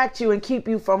distract you and keep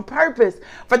you from purpose.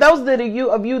 For those of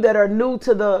you that are new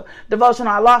to the devotional,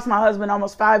 I lost my husband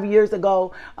almost 5 years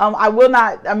ago.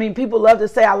 People love to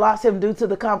say I lost him due to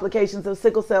the complications of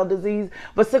sickle cell disease,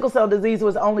 but sickle cell disease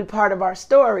was only part of our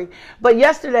story. But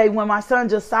yesterday, when my son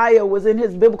Josiah was in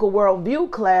his biblical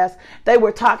worldview class, they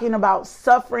were talking about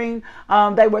suffering.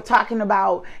 They were talking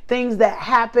about things that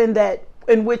happen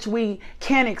in which we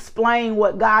can't explain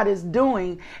what God is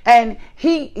doing. And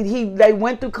they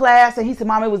went through class, and he said,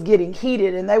 Mom, it was getting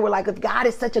heated. And they were like, if God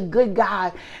is such a good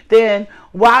God, then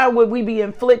why would we be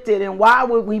inflicted? And why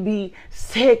would we be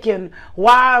sick? And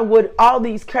why would all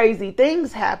these crazy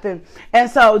things happen? And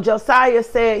so Josiah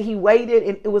said he waited,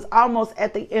 and it was almost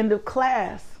at the end of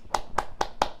class.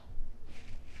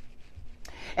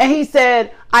 And he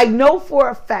said, I know for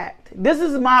a fact, this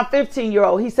is my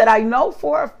 15-year-old. He said, I know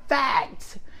for a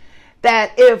fact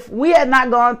that if we had not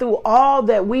gone through all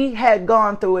that we had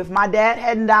gone through, if my dad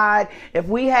hadn't died, if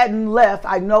we hadn't left,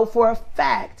 I know for a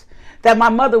fact that my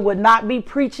mother would not be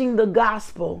preaching the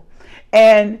gospel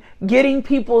and getting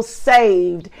people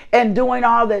saved and doing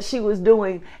all that she was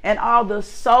doing, and all the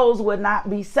souls would not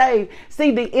be saved.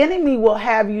 See, the enemy will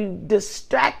have you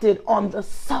distracted on the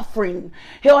suffering.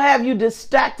 He'll have you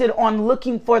distracted on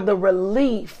looking for the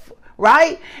relief,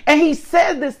 right? And he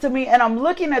said this to me, and I'm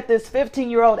looking at this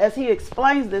 15-year-old as he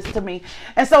explains this to me.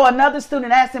 And so another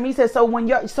student asked him, he said,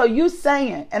 so you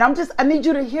saying, and I need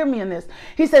you to hear me in this.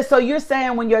 He said, so you're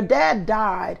saying when your dad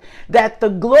died, that the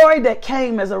glory that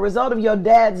came as a result of your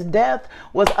dad's death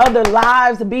was other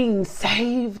lives being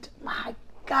saved? My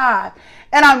God.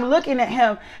 And I'm looking at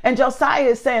him, and Josiah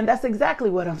is saying, that's exactly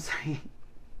what I'm saying.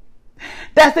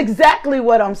 That's exactly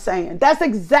what I'm saying. That's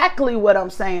exactly what I'm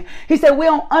saying. He said, we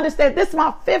don't understand. This is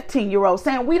my 15-year-old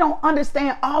saying we don't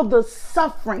understand all the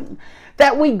suffering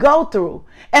that we go through.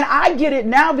 And I get it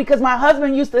now because my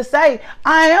husband used to say,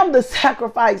 I am the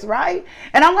sacrifice, right?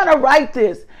 And I'm going to write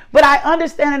this, but I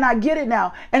understand and I get it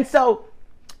now. And so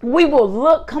we will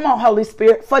look, come on, Holy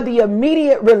Spirit, for the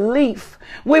immediate relief.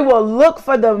 We will look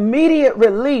for the immediate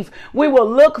relief. We will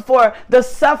look for the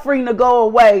suffering to go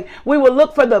away. We will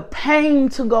look for the pain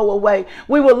to go away.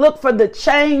 We will look for the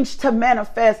change to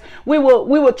manifest. We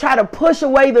will try to push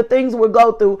away the things we'll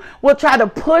go through. We'll try to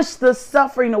push the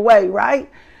suffering away, right?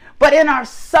 But in our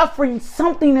suffering,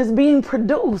 something is being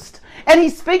produced. And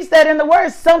he speaks that in the word,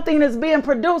 something is being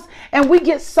produced. And we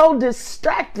get so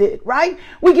distracted, right?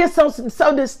 We get so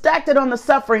distracted on the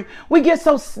suffering. We get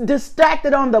so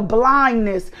distracted on the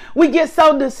blindness. We get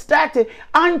so distracted.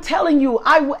 I'm telling you,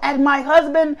 had my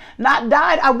husband not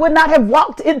died, I would not have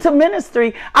walked into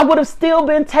ministry. I would have still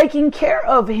been taking care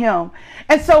of him.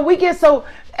 And so we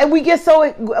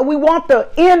want the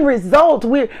end result.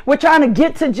 We're trying to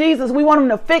get to Jesus. We want him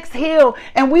to fix, heal.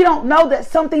 And we don't know that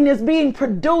something is being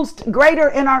produced greater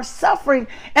in our suffering.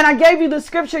 And I gave you the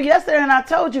scripture yesterday, and I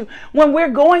told you when we're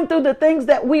going through the things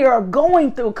that we are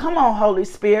going through, come on, Holy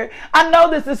Spirit. I know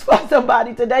this is for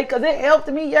somebody today because it helped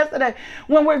me yesterday.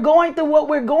 When we're going through what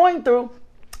we're going through,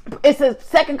 it says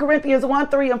 2 Corinthians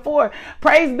 1:3-4.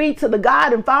 Praise be to the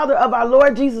God and Father of our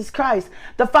Lord Jesus Christ,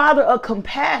 the Father of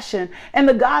compassion and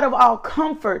the God of all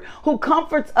comfort, who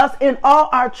comforts us in all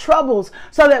our troubles,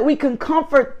 so that we can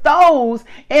comfort those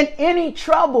in any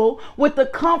trouble with the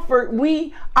comfort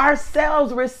we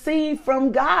ourselves receive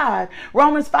from God.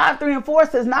 Romans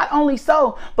 5:3-4 says, not only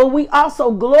so, but we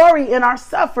also glory in our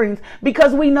sufferings,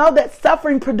 because we know that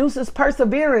suffering produces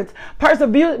perseverance.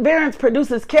 Perseverance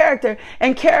produces character,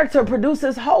 and character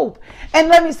produces hope. And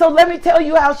let me tell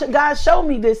you how God showed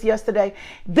me this yesterday.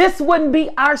 This wouldn't be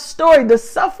our story. The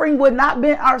suffering would not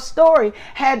be our story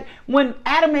when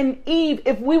Adam and Eve,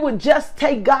 if we would just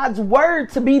take God's word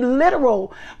to be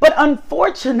literal. But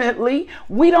unfortunately,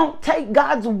 we don't take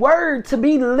God's word to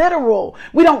be literal.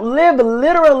 We don't live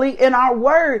literally in our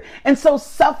word. And so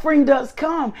suffering does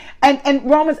come. And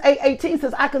Romans 8:18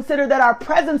 says, I consider that our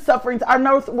present sufferings are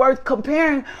not worth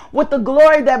comparing with the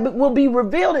glory that will be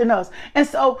revealed in us. And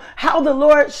so how the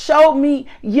Lord showed me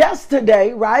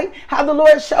yesterday, right? How the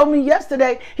Lord showed me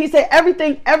yesterday, he said,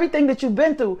 everything that you've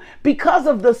been through, because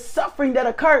of the suffering that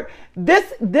occurred,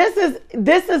 this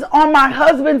is on my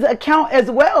husband's account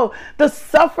as well. The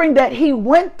suffering that he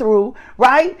went through,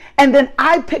 right? And then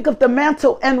I pick up the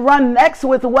mantle and run next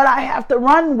with what I have to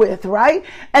run with, right?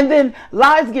 And then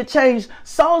lives get changed,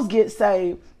 souls get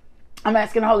saved. I'm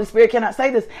asking the Holy Spirit, can I say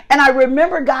this? And I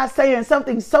remember God saying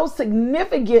something so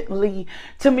significantly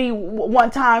to me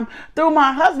one time through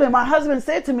my husband. My husband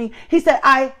said to me, he said,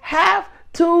 I have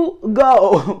to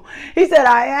go. He said,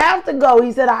 I have to go.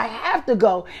 He said, I have to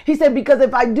go. He said, because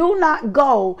if I do not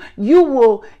go, you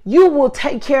will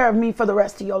take care of me for the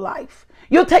rest of your life.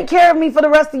 You'll take care of me for the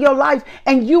rest of your life,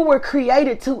 and you were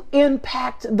created to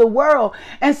impact the world.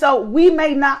 And so we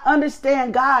may not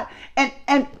understand God.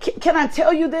 And can I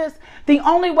tell you this? The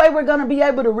only way we're going to be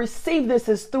able to receive this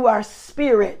is through our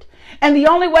spirit. And the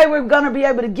only way we're going to be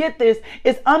able to get this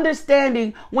is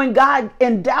understanding when God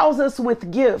endows us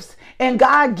with gifts, and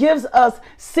God gives us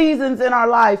seasons in our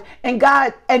life, and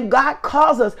God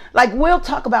calls us. Like we'll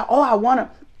talk about, oh,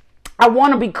 I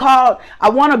want to be called. I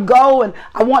want to go, and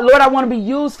Lord, I want to be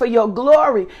used for your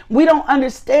glory. We don't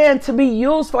understand to be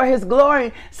used for his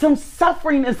glory. Some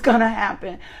suffering is going to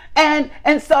happen.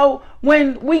 And so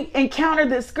when we encounter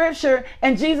this scripture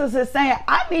and Jesus is saying,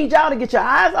 I need y'all to get your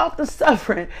eyes off the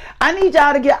suffering. I need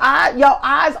y'all to get your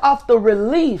eyes off the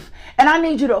relief. And I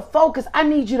need you to focus. I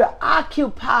need you to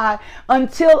occupy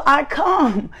until I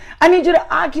come. I need you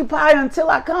to occupy until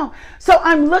I come. So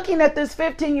I'm looking at this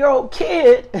 15-year-old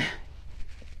kid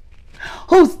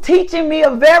who's teaching me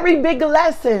a very big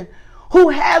lesson, who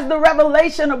has the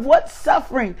revelation of what's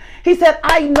suffering. He said,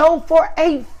 I know for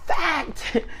a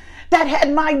fact that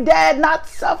had my dad not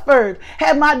suffered,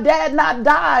 had my dad not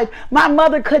died, my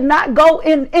mother could not go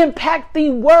and impact the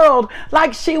world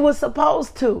like she was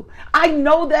supposed to. I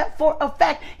know that for a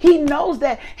fact. He knows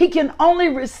that. He can only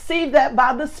receive that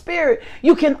by the Spirit.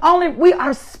 We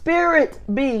are spirit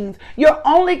beings. You're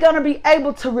only going to be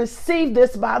able to receive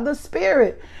this by the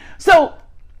Spirit. So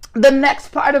the next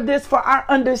part of this for our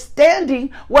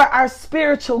understanding where our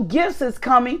spiritual gifts is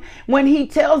coming, when he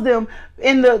tells them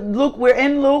we're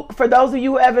in Luke, for those of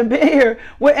you who haven't been here,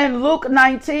 we're in Luke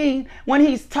 19, when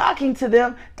he's talking to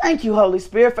them. Thank you, Holy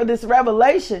Spirit, for this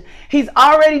revelation. He's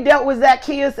already dealt with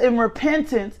Zacchaeus in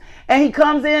repentance, and he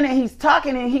comes in and he's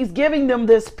talking and he's giving them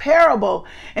this parable.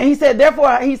 And he said,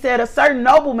 therefore, he said, a certain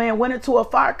nobleman went into a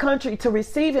far country to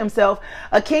receive himself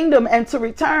a kingdom and to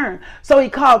return. So he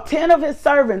called 10 of his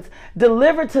servants,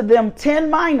 delivered to them 10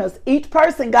 minas. Each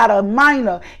person got a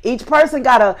mina. Each person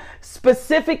got a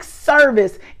specific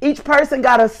service. Each person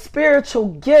got a spiritual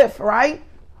gift, right?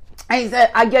 And he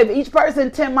said, I gave each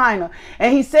person 10 mina.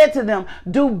 And he said to them,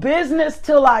 do business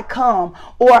till I come,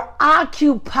 or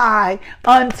occupy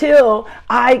until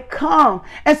I come.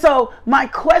 And so my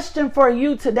question for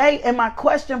you today, and my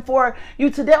question for you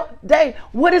today,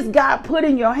 what does God put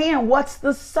in your hand? What's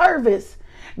the service?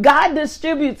 God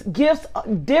distributes gifts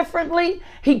differently.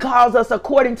 He calls us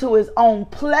according to his own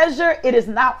pleasure. It is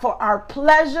not for our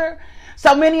pleasure.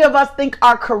 So many of us think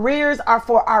our careers are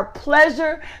for our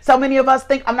pleasure. So many of us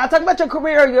think, I'm not talking about your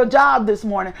career or your job this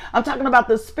morning. I'm talking about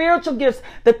the spiritual gifts,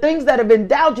 the things that have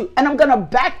endowed you. And I'm going to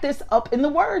back this up in the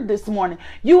word this morning.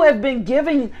 You have been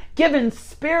given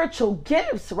spiritual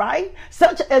gifts, right?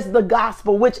 Such as the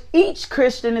gospel, which each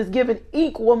Christian is given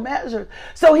equal measure.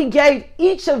 So he gave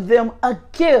each of them a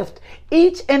gift.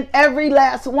 Each and every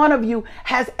last one of you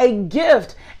has a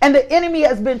gift. And the enemy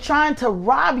has been trying to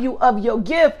rob you of your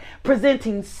gift,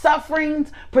 presenting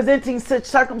sufferings, presenting such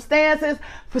circumstances,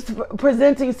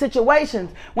 presenting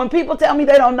situations. When people tell me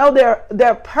they don't know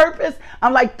their purpose,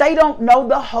 I'm like, they don't know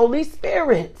the Holy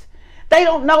Spirit. They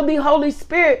don't know the Holy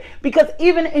Spirit, because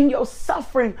even in your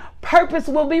suffering, purpose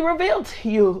will be revealed to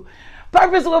you.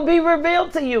 Purpose will be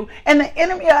revealed to you. And the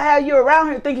enemy will have you around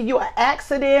here thinking you're an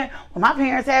accident. Well, my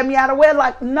parents had me out of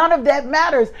wedlock. None of that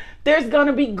matters. There's going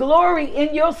to be glory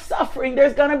in your suffering.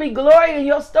 There's going to be glory in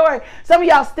your story. Some of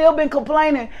y'all still been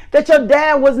complaining that your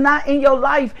dad was not in your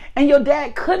life and your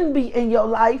dad couldn't be in your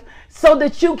life so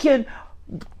that you can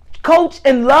coach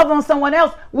and love on someone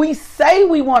else. We say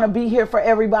we want to be here for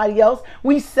everybody else.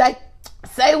 We say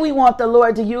we want the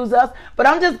Lord to use us, but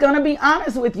I'm just going to be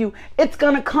honest with you. It's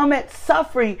going to come at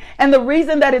suffering. And the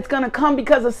reason that it's going to come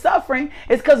because of suffering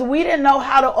is because we didn't know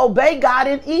how to obey God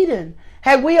in Eden.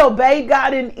 Had we obeyed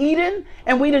God in Eden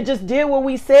and we'd have just did what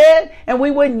we said and we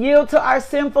wouldn't yield to our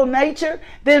sinful nature,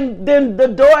 then the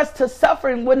doors to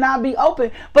suffering would not be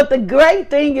open. But the great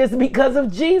thing is because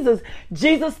of Jesus.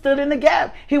 Jesus stood in the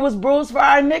gap. He was bruised for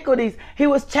our iniquities. He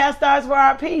was chastised for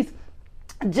our peace.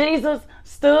 Jesus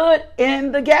stood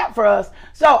in the gap for us.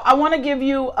 So I want to give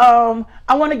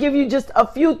you just a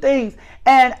few things.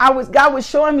 And God was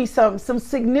showing me some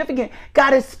significant.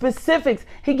 God is specifics.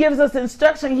 He gives us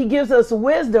instruction. He gives us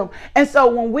wisdom. And so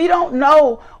when we don't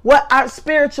know what our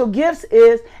spiritual gifts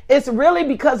is, it's really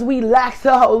because we lack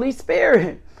the Holy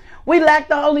Spirit. We lack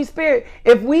the Holy Spirit.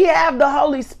 If we have the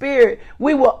Holy Spirit,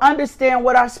 we will understand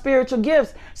what our spiritual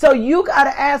gifts. So you got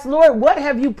to ask, Lord, what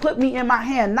have you put me in my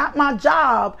hand? Not my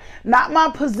job, not my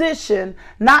position,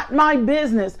 not my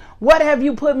business. What have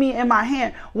you put me in my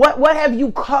hand? What have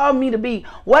you called me to be?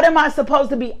 What am I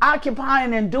supposed to be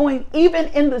occupying and doing, even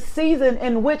in the season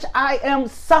in which I am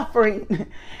suffering?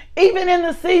 Even in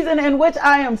the season in which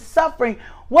I am suffering,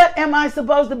 what am I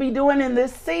supposed to be doing in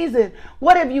this season?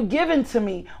 What have you given to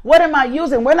me? What am I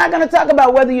using? We're not going to talk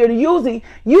about whether you're using.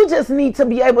 You just need to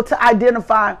be able to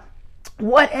identify,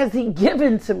 what has he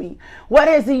given to me? What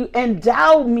has he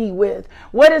endowed me with?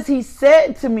 What has he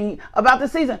said to me about the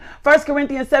season? 1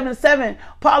 Corinthians 7:7,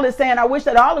 Paul is saying, I wish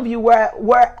that all of you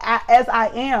were as I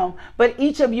am, but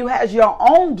each of you has your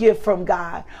own gift from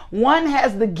God. One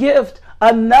has the gift,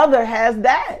 another has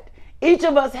that. Each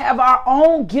of us have our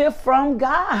own gift from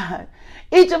God.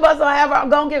 Each of us will have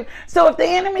our own gift. So if the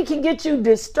enemy can get you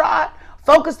distraught,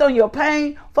 focused on your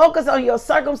pain, focused on your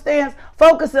circumstance,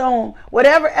 focused on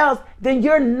whatever else, then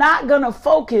you're not going to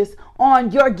focus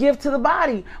on your gift to the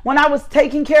body. When I was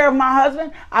taking care of my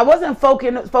husband, I wasn't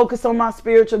focused on my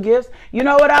spiritual gifts. You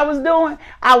know what I was doing?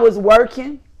 I was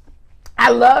working. I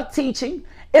love teaching.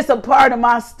 It's a part of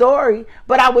my story,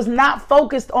 but I was not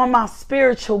focused on my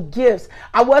spiritual gifts.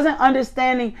 I wasn't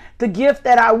understanding the gift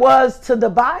that I was to the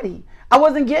body. I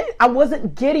wasn't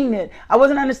getting it. I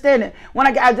wasn't understanding it. When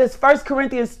I got this, 1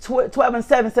 Corinthians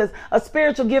 12:7 says, a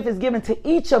spiritual gift is given to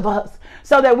each of us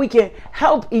so that we can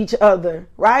help each other,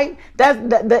 right?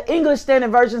 The English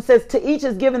Standard Version says, to each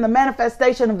is given the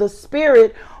manifestation of the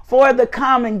Spirit for the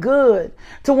common good.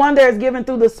 To one there is given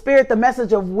through the Spirit the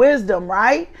message of wisdom,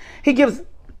 right? He gives,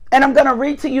 and I'm going to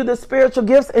read to you the spiritual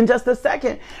gifts in just a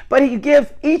second, but he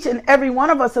gives each and every one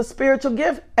of us a spiritual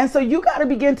gift. And so you got to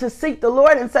begin to seek the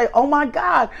Lord and say, oh my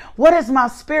God, what is my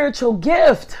spiritual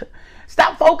gift?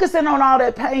 Stop focusing on all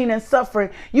that pain and suffering.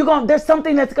 There's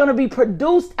something that's going to be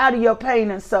produced out of your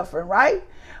pain and suffering, right?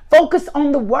 Focus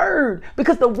on the word,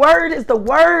 because the word is the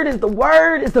word is the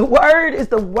word is the word is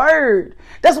the word.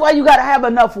 That's why you got to have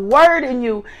enough word in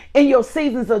you in your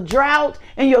seasons of drought,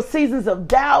 in your seasons of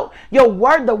doubt. Your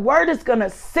word, the word is going to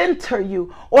center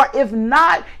you. Or if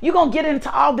not, you're going to get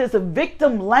into all this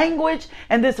victim language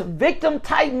and this victim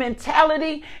type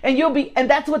mentality. And and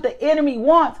that's what the enemy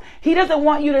wants. He doesn't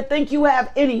want you to think you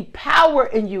have any power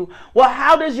in you. Well,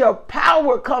 how does your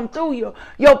power come through you?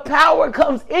 Your power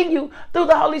comes in you through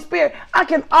the Holy Spirit. I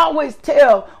can always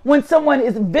tell when someone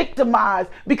is victimized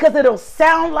because it'll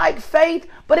sound like faith,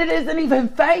 but it isn't even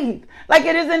faith. Like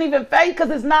it isn't even faith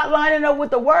because it's not lining up with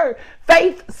the word.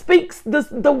 Faith speaks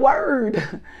the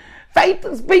word.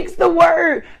 Faith speaks the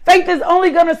word. Faith is only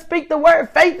going to speak the word.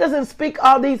 Faith doesn't speak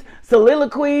all these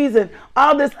soliloquies and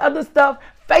all this other stuff.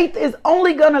 Faith is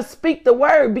only going to speak the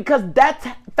word because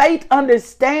faith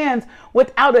understands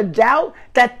without a doubt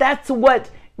that's what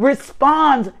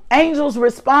responds. Angels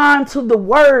respond to the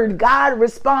word. God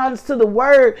responds to the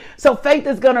word. So faith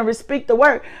is going to speak the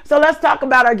word. So let's talk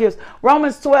about our gifts.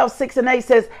 Romans 12:6-8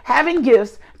 says, having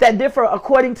gifts that differ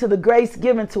according to the grace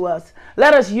given to us,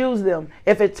 let us use them.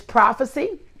 If it's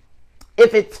prophecy,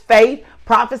 if it's faith,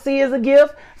 prophecy is a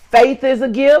gift. Faith is a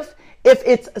gift. If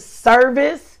it's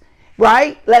service,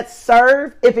 right? Let's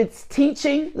serve. If it's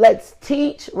teaching, let's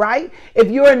teach, right?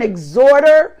 If you're an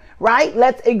exhorter, right?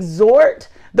 Let's exhort.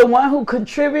 The one who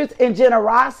contributes in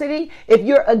generosity. If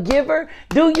you're a giver,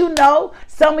 do you know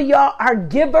some of y'all are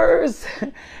givers?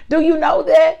 Do you know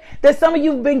that some of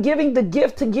you've been giving the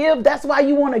gift to give? That's why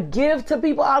you want to give to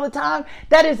people all the time.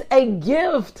 That is a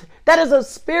gift. That is a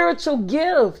spiritual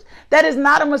gift. That is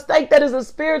not a mistake. That is a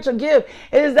spiritual gift.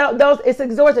 It's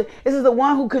exhortation. This is the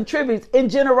one who contributes in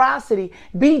generosity.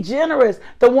 Be generous.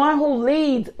 The one who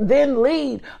leads, then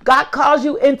lead. God calls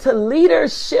you into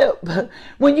leadership.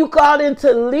 When you called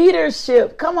into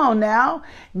leadership, come on now.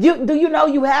 Do you know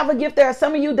you have a gift? There are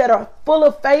some of you that are full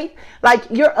of faith. Like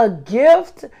you're a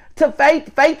gift to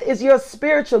faith. Faith is your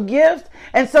spiritual gift.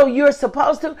 And so you're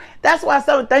supposed to. That's why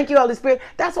thank you, Holy Spirit.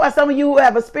 That's why some of you who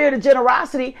have a spirit of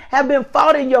generosity have been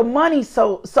fought in your money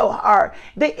so hard.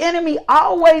 The enemy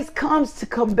always comes to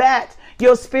combat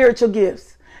your spiritual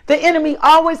gifts. The enemy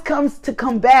always comes to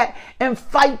combat and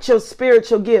fight your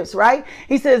spiritual gifts, right?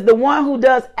 He says, the one who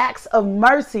does acts of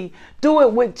mercy, do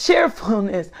it with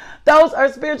cheerfulness. Those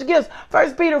are spiritual gifts.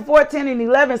 1 Peter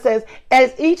 4:10-11 says,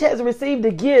 as each has received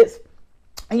the gifts,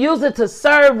 use it to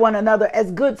serve one another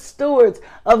as good stewards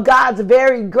of God's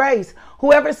varied grace.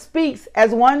 Whoever speaks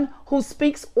as one who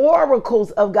speaks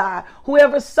oracles of God.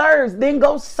 Whoever serves, then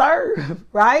go serve,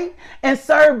 right? And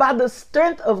serve by the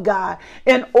strength of God,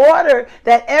 in order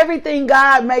that everything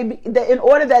God may be, in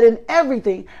order that in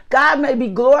everything God may be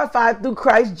glorified through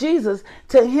Christ Jesus.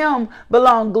 To him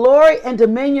belong glory and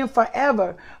dominion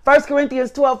forever. 1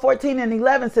 Corinthians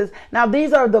 12:14-11 says, now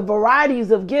these are the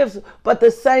varieties of gifts, but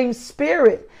the same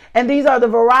Spirit. And these are the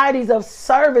varieties of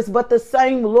service, but the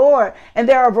same Lord. And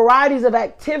there are varieties of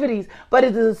activities, but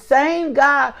it is the same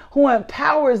God who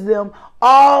empowers them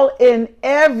all in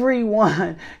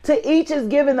everyone. To each is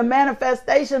given the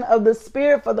manifestation of the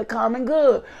Spirit for the common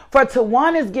good. For to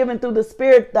one is given through the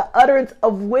Spirit the utterance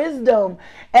of wisdom,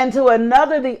 and to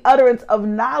another the utterance of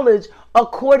knowledge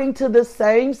according to the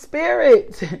same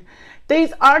Spirit.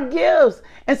 These are gifts.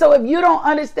 And so if you don't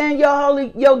understand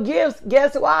your gifts,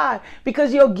 guess why?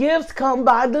 Because your gifts come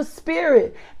by the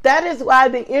Spirit. That is why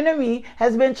the enemy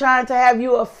has been trying to have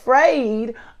you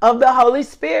afraid of the Holy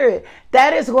Spirit.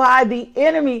 That is why the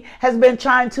enemy has been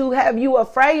trying to have you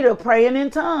afraid of praying in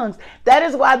tongues. That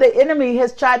is why the enemy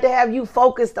has tried to have you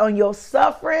focused on your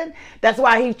suffering. That's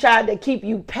why he tried to keep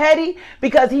you petty,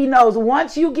 because he knows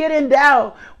once you get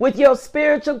endowed with your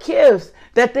spiritual gifts,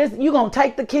 that you're going to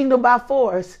take the kingdom by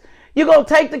force. You're going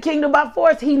to take the kingdom by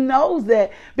force. He knows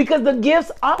that, because the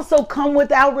gifts also come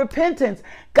without repentance.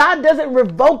 God doesn't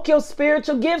revoke your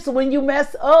spiritual gifts when you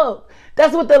mess up.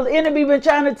 That's what the enemy been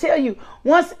trying to tell you.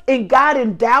 Once God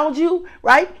endowed you,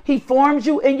 right? He formed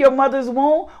you in your mother's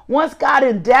womb. Once God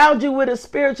endowed you with a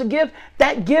spiritual gift,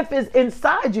 that gift is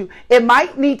inside you. It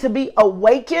might need to be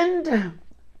awakened,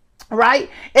 right?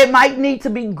 It might need to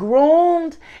be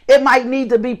groomed. It might need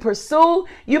to be pursued.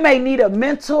 You may need a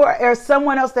mentor or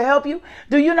someone else to help you.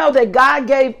 Do you know that God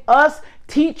gave us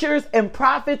teachers and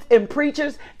prophets and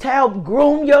preachers to help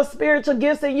groom your spiritual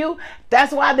gifts in you?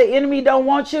 That's why the enemy don't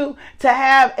want you to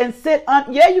have and sit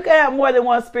on. Yeah, you can have more than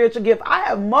one spiritual gift. I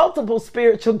have multiple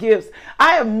spiritual gifts.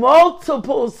 I have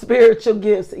multiple spiritual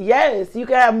gifts. Yes, you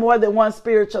can have more than one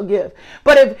spiritual gift.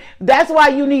 But if that's why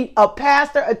you need a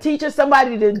pastor, a teacher,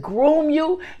 somebody to groom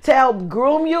you, to help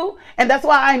groom you. And that's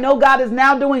why I know God is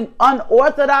now doing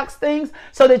unorthodox things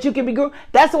so that you can be groomed.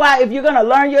 That's why if you're going to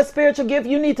learn your spiritual gift,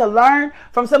 you need to learn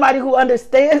from somebody who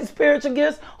understands spiritual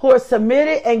gifts, who are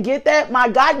submitted and get that. My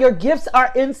God, your gifts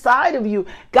are inside of you.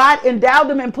 God endowed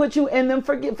them and put you in them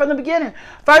from the beginning.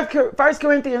 First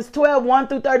Corinthians 12, 1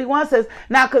 through 31 says,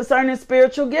 now concerning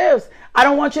spiritual gifts, I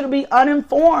don't want you to be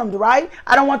uninformed, right?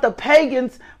 I don't want the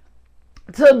pagans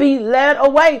to be led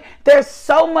away. There's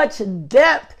so much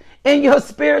depth in your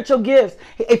spiritual gifts.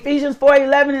 Ephesians 4,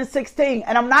 11 and 16.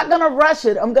 And I'm not going to rush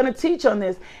it. I'm going to teach on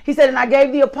this. He said, and I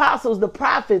gave the apostles, the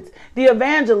prophets, the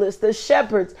evangelists, the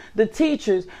shepherds, the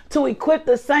teachers to equip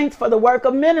the saints for the work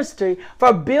of ministry,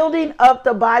 for building up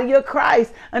the body of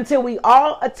Christ until we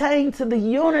all attain to the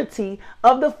unity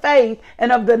of the faith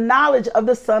and of the knowledge of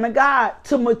the Son of God,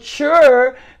 to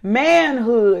mature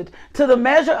manhood, to the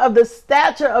measure of the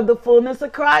stature of the fullness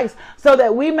of Christ, so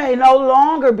that we may no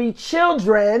longer be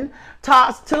children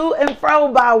tossed to and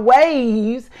fro by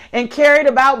waves and carried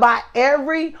about by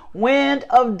every wind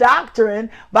of doctrine,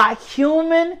 by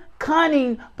human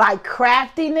cunning, by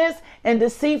craftiness and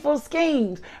deceitful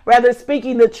schemes. Rather,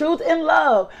 speaking the truth in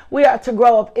love, we are to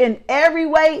grow up in every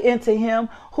way into him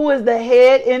who is the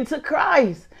head, into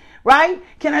Christ. Right?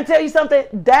 Can I tell you something?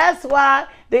 That's why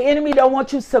the enemy don't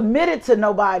want you submitted to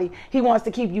nobody. He wants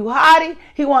to keep you haughty.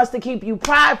 He wants to keep you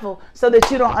prideful so that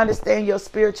you don't understand your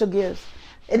spiritual gifts.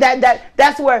 And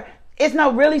that's where it's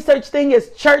no really such thing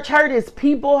as church hurt, it's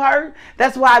people hurt.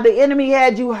 That's why the enemy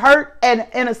had you hurt and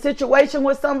in a situation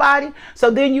with somebody.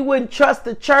 So then you wouldn't trust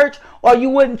the church, or you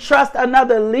wouldn't trust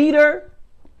another leader.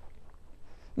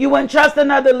 You wouldn't trust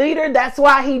another leader. That's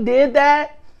why he did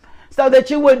that. So that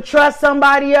you wouldn't trust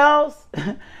somebody else.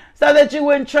 So that you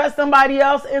wouldn't trust somebody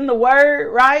else in the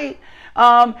word, right?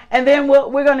 And then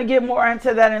we're going to get more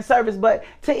into that in service. But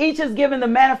to each is given the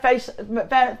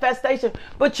manifestation.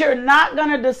 But you're not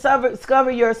going to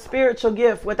discover your spiritual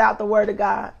gift without the word of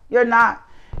God. You're not.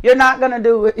 You're not going to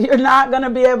do it. You're not going to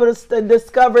be able to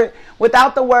discover it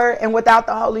without the word and without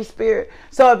the Holy Spirit.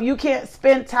 So if you can't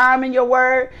spend time in your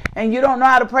word, and you don't know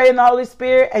how to pray in the Holy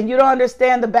Spirit, and you don't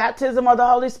understand the baptism of the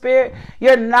Holy Spirit,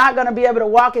 you're not going to be able to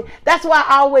walk it. That's why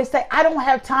I always say I don't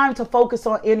have time to focus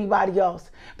on anybody else,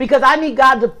 because I need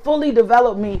God to fully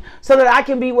develop me so that I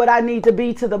can be what I need to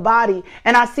be to the body.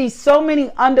 And I see so many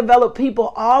undeveloped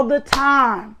people all the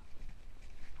time.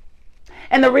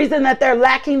 And the reason that they're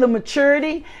lacking the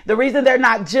maturity, the reason they're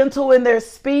not gentle in their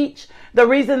speech, the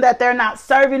reason that they're not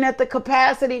serving at the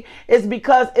capacity is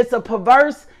because it's a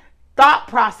perverse thought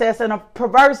process and a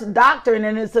perverse doctrine,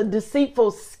 and it's a deceitful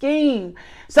scheme,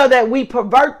 so that we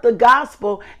pervert the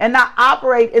gospel and not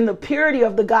operate in the purity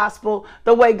of the gospel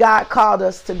the way God called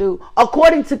us to do,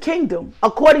 according to kingdom,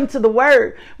 according to the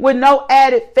word, with no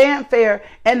added fanfare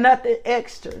and nothing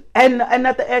extra and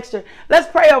nothing extra. Let's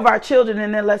pray over our children,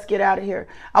 and then let's get out of here.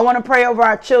 I want to pray over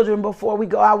our children before we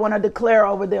go. I want to declare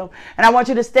over them, and I want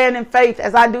you to stand in faith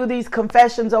as I do these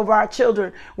confessions over our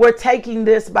children. We're taking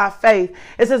this by faith.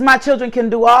 It says, my children can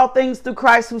do all things through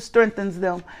Christ who strengthens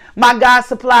them. My God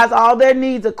supplies all their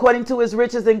needs according to his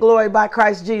riches and glory by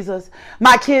Christ Jesus.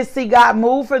 My kids see God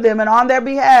move for them and on their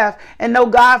behalf, and know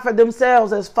God for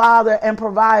themselves as Father and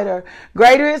provider.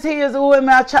 Greater is he is who in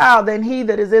my child than he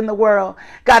that is in the world.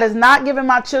 God has not given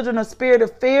my children a spirit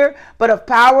of fear, but of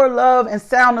power, love, and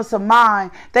soundness of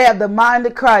mind. They have the mind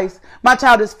of Christ. My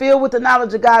child is filled with the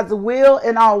knowledge of God's will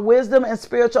and all wisdom and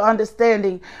spiritual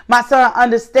understanding. My son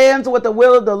understands what the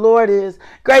will of the Lord Lord is.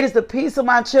 Great is the peace of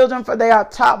my children, for they are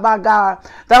taught by God.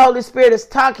 The Holy Spirit is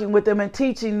talking with them and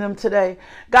teaching them today.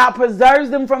 God preserves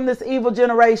them from this evil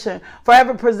generation,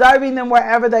 forever preserving them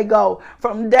wherever they go,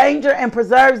 from danger, and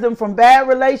preserves them from bad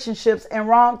relationships and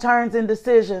wrong turns and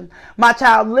decisions. My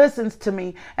child listens to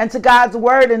me and to God's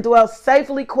word and dwells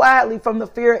safely, quietly from the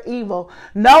fear of evil.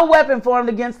 No weapon formed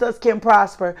against us can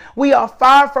prosper. We are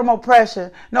far from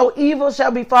oppression. No evil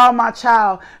shall befall my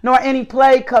child, nor any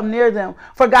plague come near them.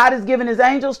 For God has given his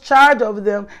angels charge over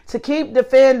them to keep,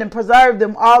 defend, and preserve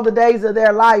them all the days of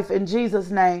their life, in Jesus'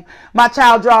 name. My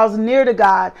child draws near to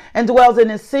God and dwells in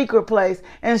his secret place,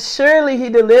 and surely he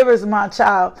delivers my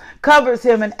child, covers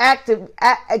him, and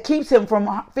keeps him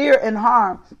from fear and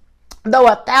harm. Though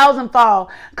 1,000 fall,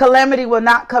 calamity will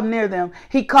not come near them.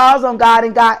 He calls on God,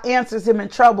 and God answers him in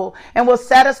trouble, and will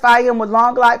satisfy him with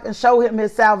long life and show him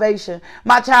his salvation.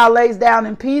 My child lays down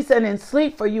in peace and in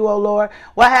sleep, for you, O Lord,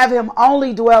 will have him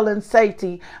only dwell in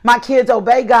safety. My kids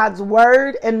obey God's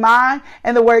word and mine,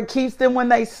 and the word keeps them when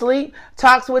they sleep,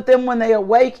 talks with them when they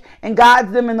awake, and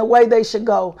guides them in the way they should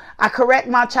go. I correct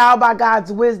my child by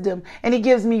God's wisdom, and he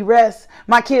gives me rest.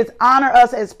 My kids honor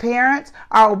us as parents,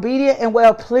 are obedient and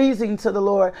well-pleasing to the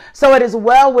Lord. So it is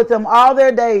well with them all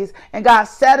their days, and God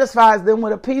satisfies them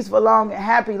with a peaceful, long, and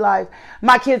happy life.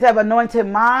 My kids have anointed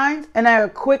minds, and they are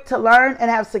quick to learn and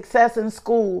have success in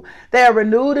school. They are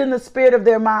renewed in the spirit of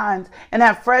their minds and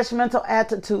have fresh mental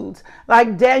attitudes.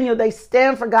 Like Daniel, they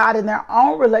stand for God in their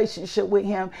own relationship with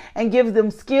him, and gives them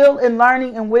skill in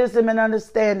learning and wisdom and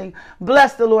understanding.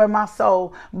 Bless the Lord, my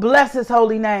soul. Bless his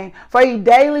holy name, for he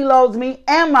daily loads me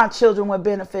and my children with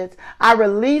benefits. I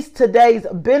release today's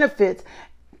benefits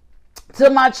to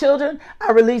my children.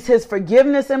 I release his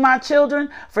forgiveness in my children.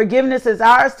 Forgiveness is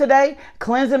ours today,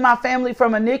 cleansing my family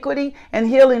from iniquity and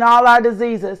healing all our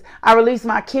diseases. I release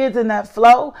my kids in that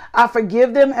flow. I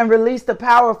forgive them and release the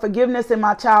power of forgiveness in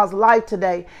my child's life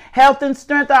today. Health and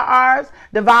strength are ours.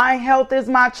 Divine health is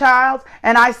my child's.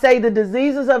 And I say the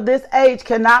diseases of this age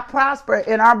cannot prosper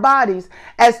in our bodies.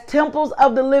 As temples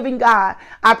of the living God,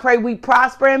 I pray we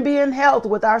prosper and be in health,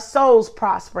 with our souls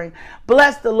prospering.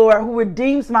 Bless the Lord, who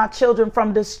redeems my children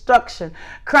from destruction,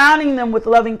 crowning them with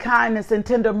loving kindness and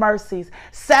tender mercies,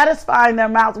 satisfying their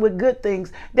mouths with good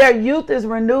things. Their youth is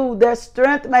renewed, their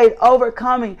strength made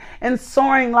overcoming, and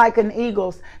soaring like an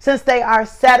eagle's. Since they are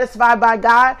satisfied by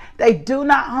God, they do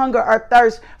not hunger or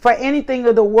thirst for anything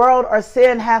that the world or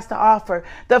sin has to offer.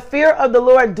 The fear of the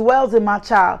Lord dwells in my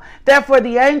child. Therefore,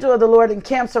 the angel of the Lord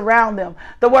encamps around them.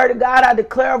 The word of God I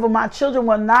declare over my children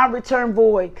will not return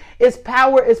void. Its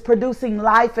power is producing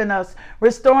life in us,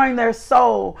 restoring their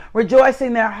soul,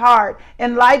 rejoicing their heart,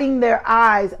 enlightening their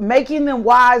eyes, making them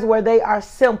wise where they are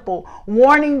simple,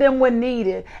 warning them when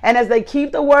needed. And as they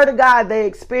keep the word of God, they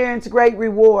experience great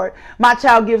reward. My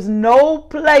child gives no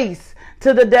place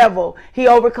to the devil. He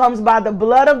overcomes by the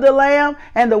blood of the Lamb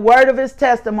and the word of his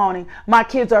testimony. My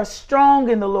kids are strong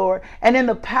in the Lord and in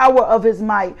the power of his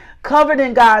might, covered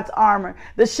in God's armor.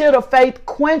 The shield of faith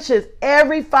quenches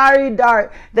every fiery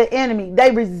dart the enemy. They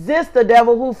resist the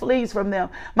devil, who flees from them.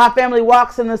 My family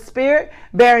walks in the Spirit,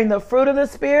 bearing the fruit of the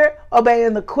Spirit,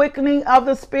 obeying the quickening of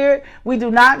the Spirit. We do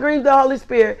not grieve the Holy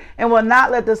Spirit, and will not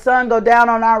let the sun go down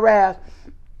on our wrath.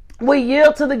 We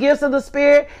yield to the gifts of the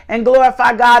Spirit and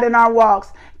glorify God in our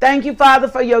walks. Thank you, Father,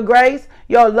 for your grace,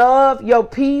 your love, your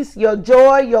peace, your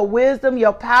joy, your wisdom,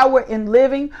 your power in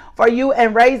living for you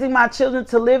and raising my children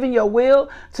to live in your will,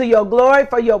 to your glory,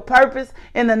 for your purpose.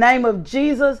 In the name of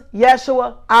Jesus,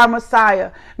 Yeshua, our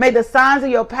Messiah. May the signs of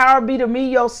your power be to me,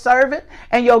 your servant,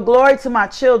 and your glory to my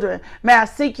children. May I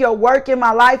seek your work in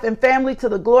my life and family to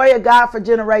the glory of God for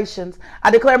generations. I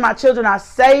declare my children are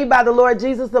saved by the Lord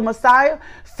Jesus, the Messiah,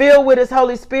 filled with his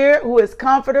Holy Spirit, who is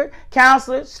comforter,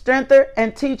 counselor, strengthener,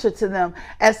 and teacher to them.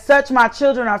 As such, my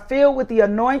children are filled with the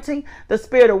anointing, the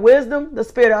spirit of wisdom, the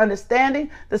spirit of understanding,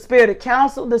 the spirit of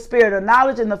counsel, the spirit of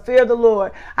knowledge, and the fear of the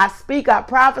Lord. I speak, I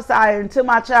prophesy into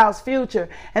my child's future,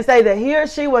 and say that he or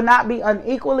she will not be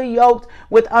unequally yoked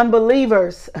with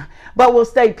unbelievers, but will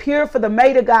stay pure for the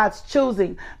mate of God's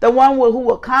choosing, the one who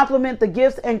will complement the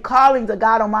gifts and callings of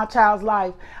God on my child's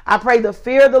life. I pray the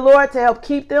fear of the Lord to help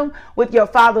keep them with your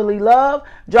fatherly love,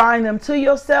 drawing them to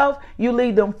yourself. You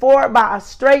lead them forward by a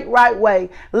straight right way,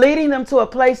 leading them to a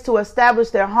place to establish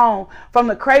their home from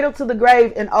the cradle to the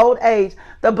grave in old age.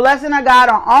 The blessing of God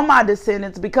are on my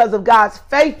descendants because of God's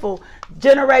faithful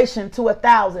generation to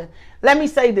 1,000. Let me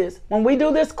say this. When we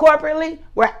do this corporately,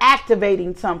 we're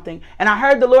activating something. And I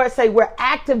heard the Lord say we're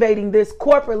activating this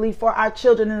corporately for our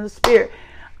children in the Spirit.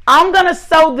 I'm going to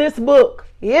sow this book.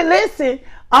 Yeah, listen.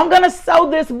 I'm going to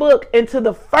sow this book into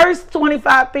the first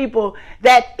 25 people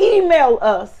that email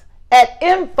us at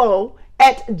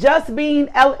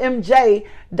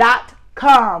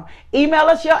info@justbeinglmj.com. Email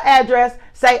us your address.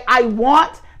 Say, I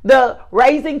want the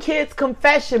Raising Kids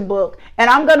Confession book, and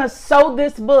I'm going to sow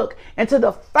this book into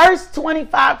the first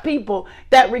 25 people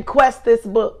that request this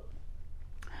book.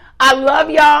 I love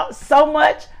y'all so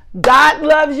much. God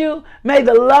loves you. May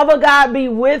the love of God be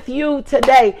with you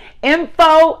today.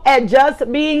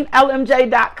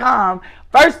 info@justbeinglmj.com.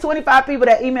 First 25 people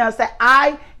that email and say,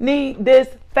 I need this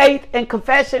faith and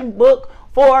confession book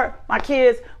for my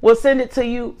kids, will send it to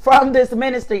you from this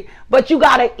ministry. But you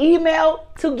got to email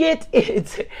to get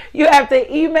it. You have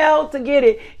to email to get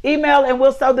it. Email and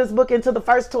we'll sell this book into the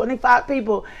first 25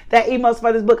 people that emails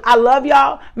for this book. I love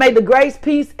y'all. May the grace,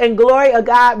 peace, and glory of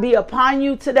God be upon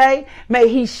you today. May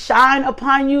he shine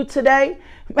upon you today.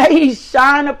 May he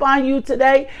shine upon you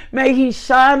today. May he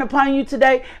shine upon you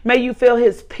today. May you feel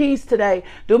his peace today.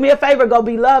 Do me a favor. Go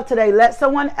be loved today. Let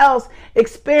someone else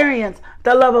experience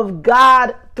the love of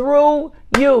God through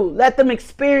you. Let them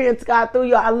experience God through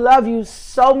you. I love you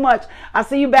so much. I'll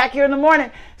see you back here in the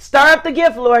morning. Stir up the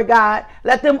gift, Lord God.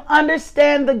 Let them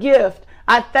understand the gift.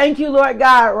 I thank you, Lord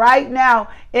God, right now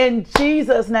in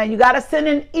Jesus' name. You got to send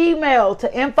an email to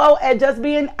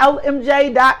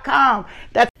info@justbeinglmj.com.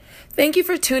 Thank you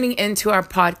for tuning into our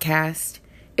podcast.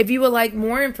 If you would like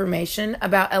more information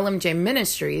about LMJ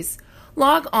Ministries,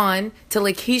 log on to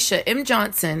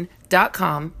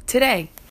LakeishaMJohnson.com today.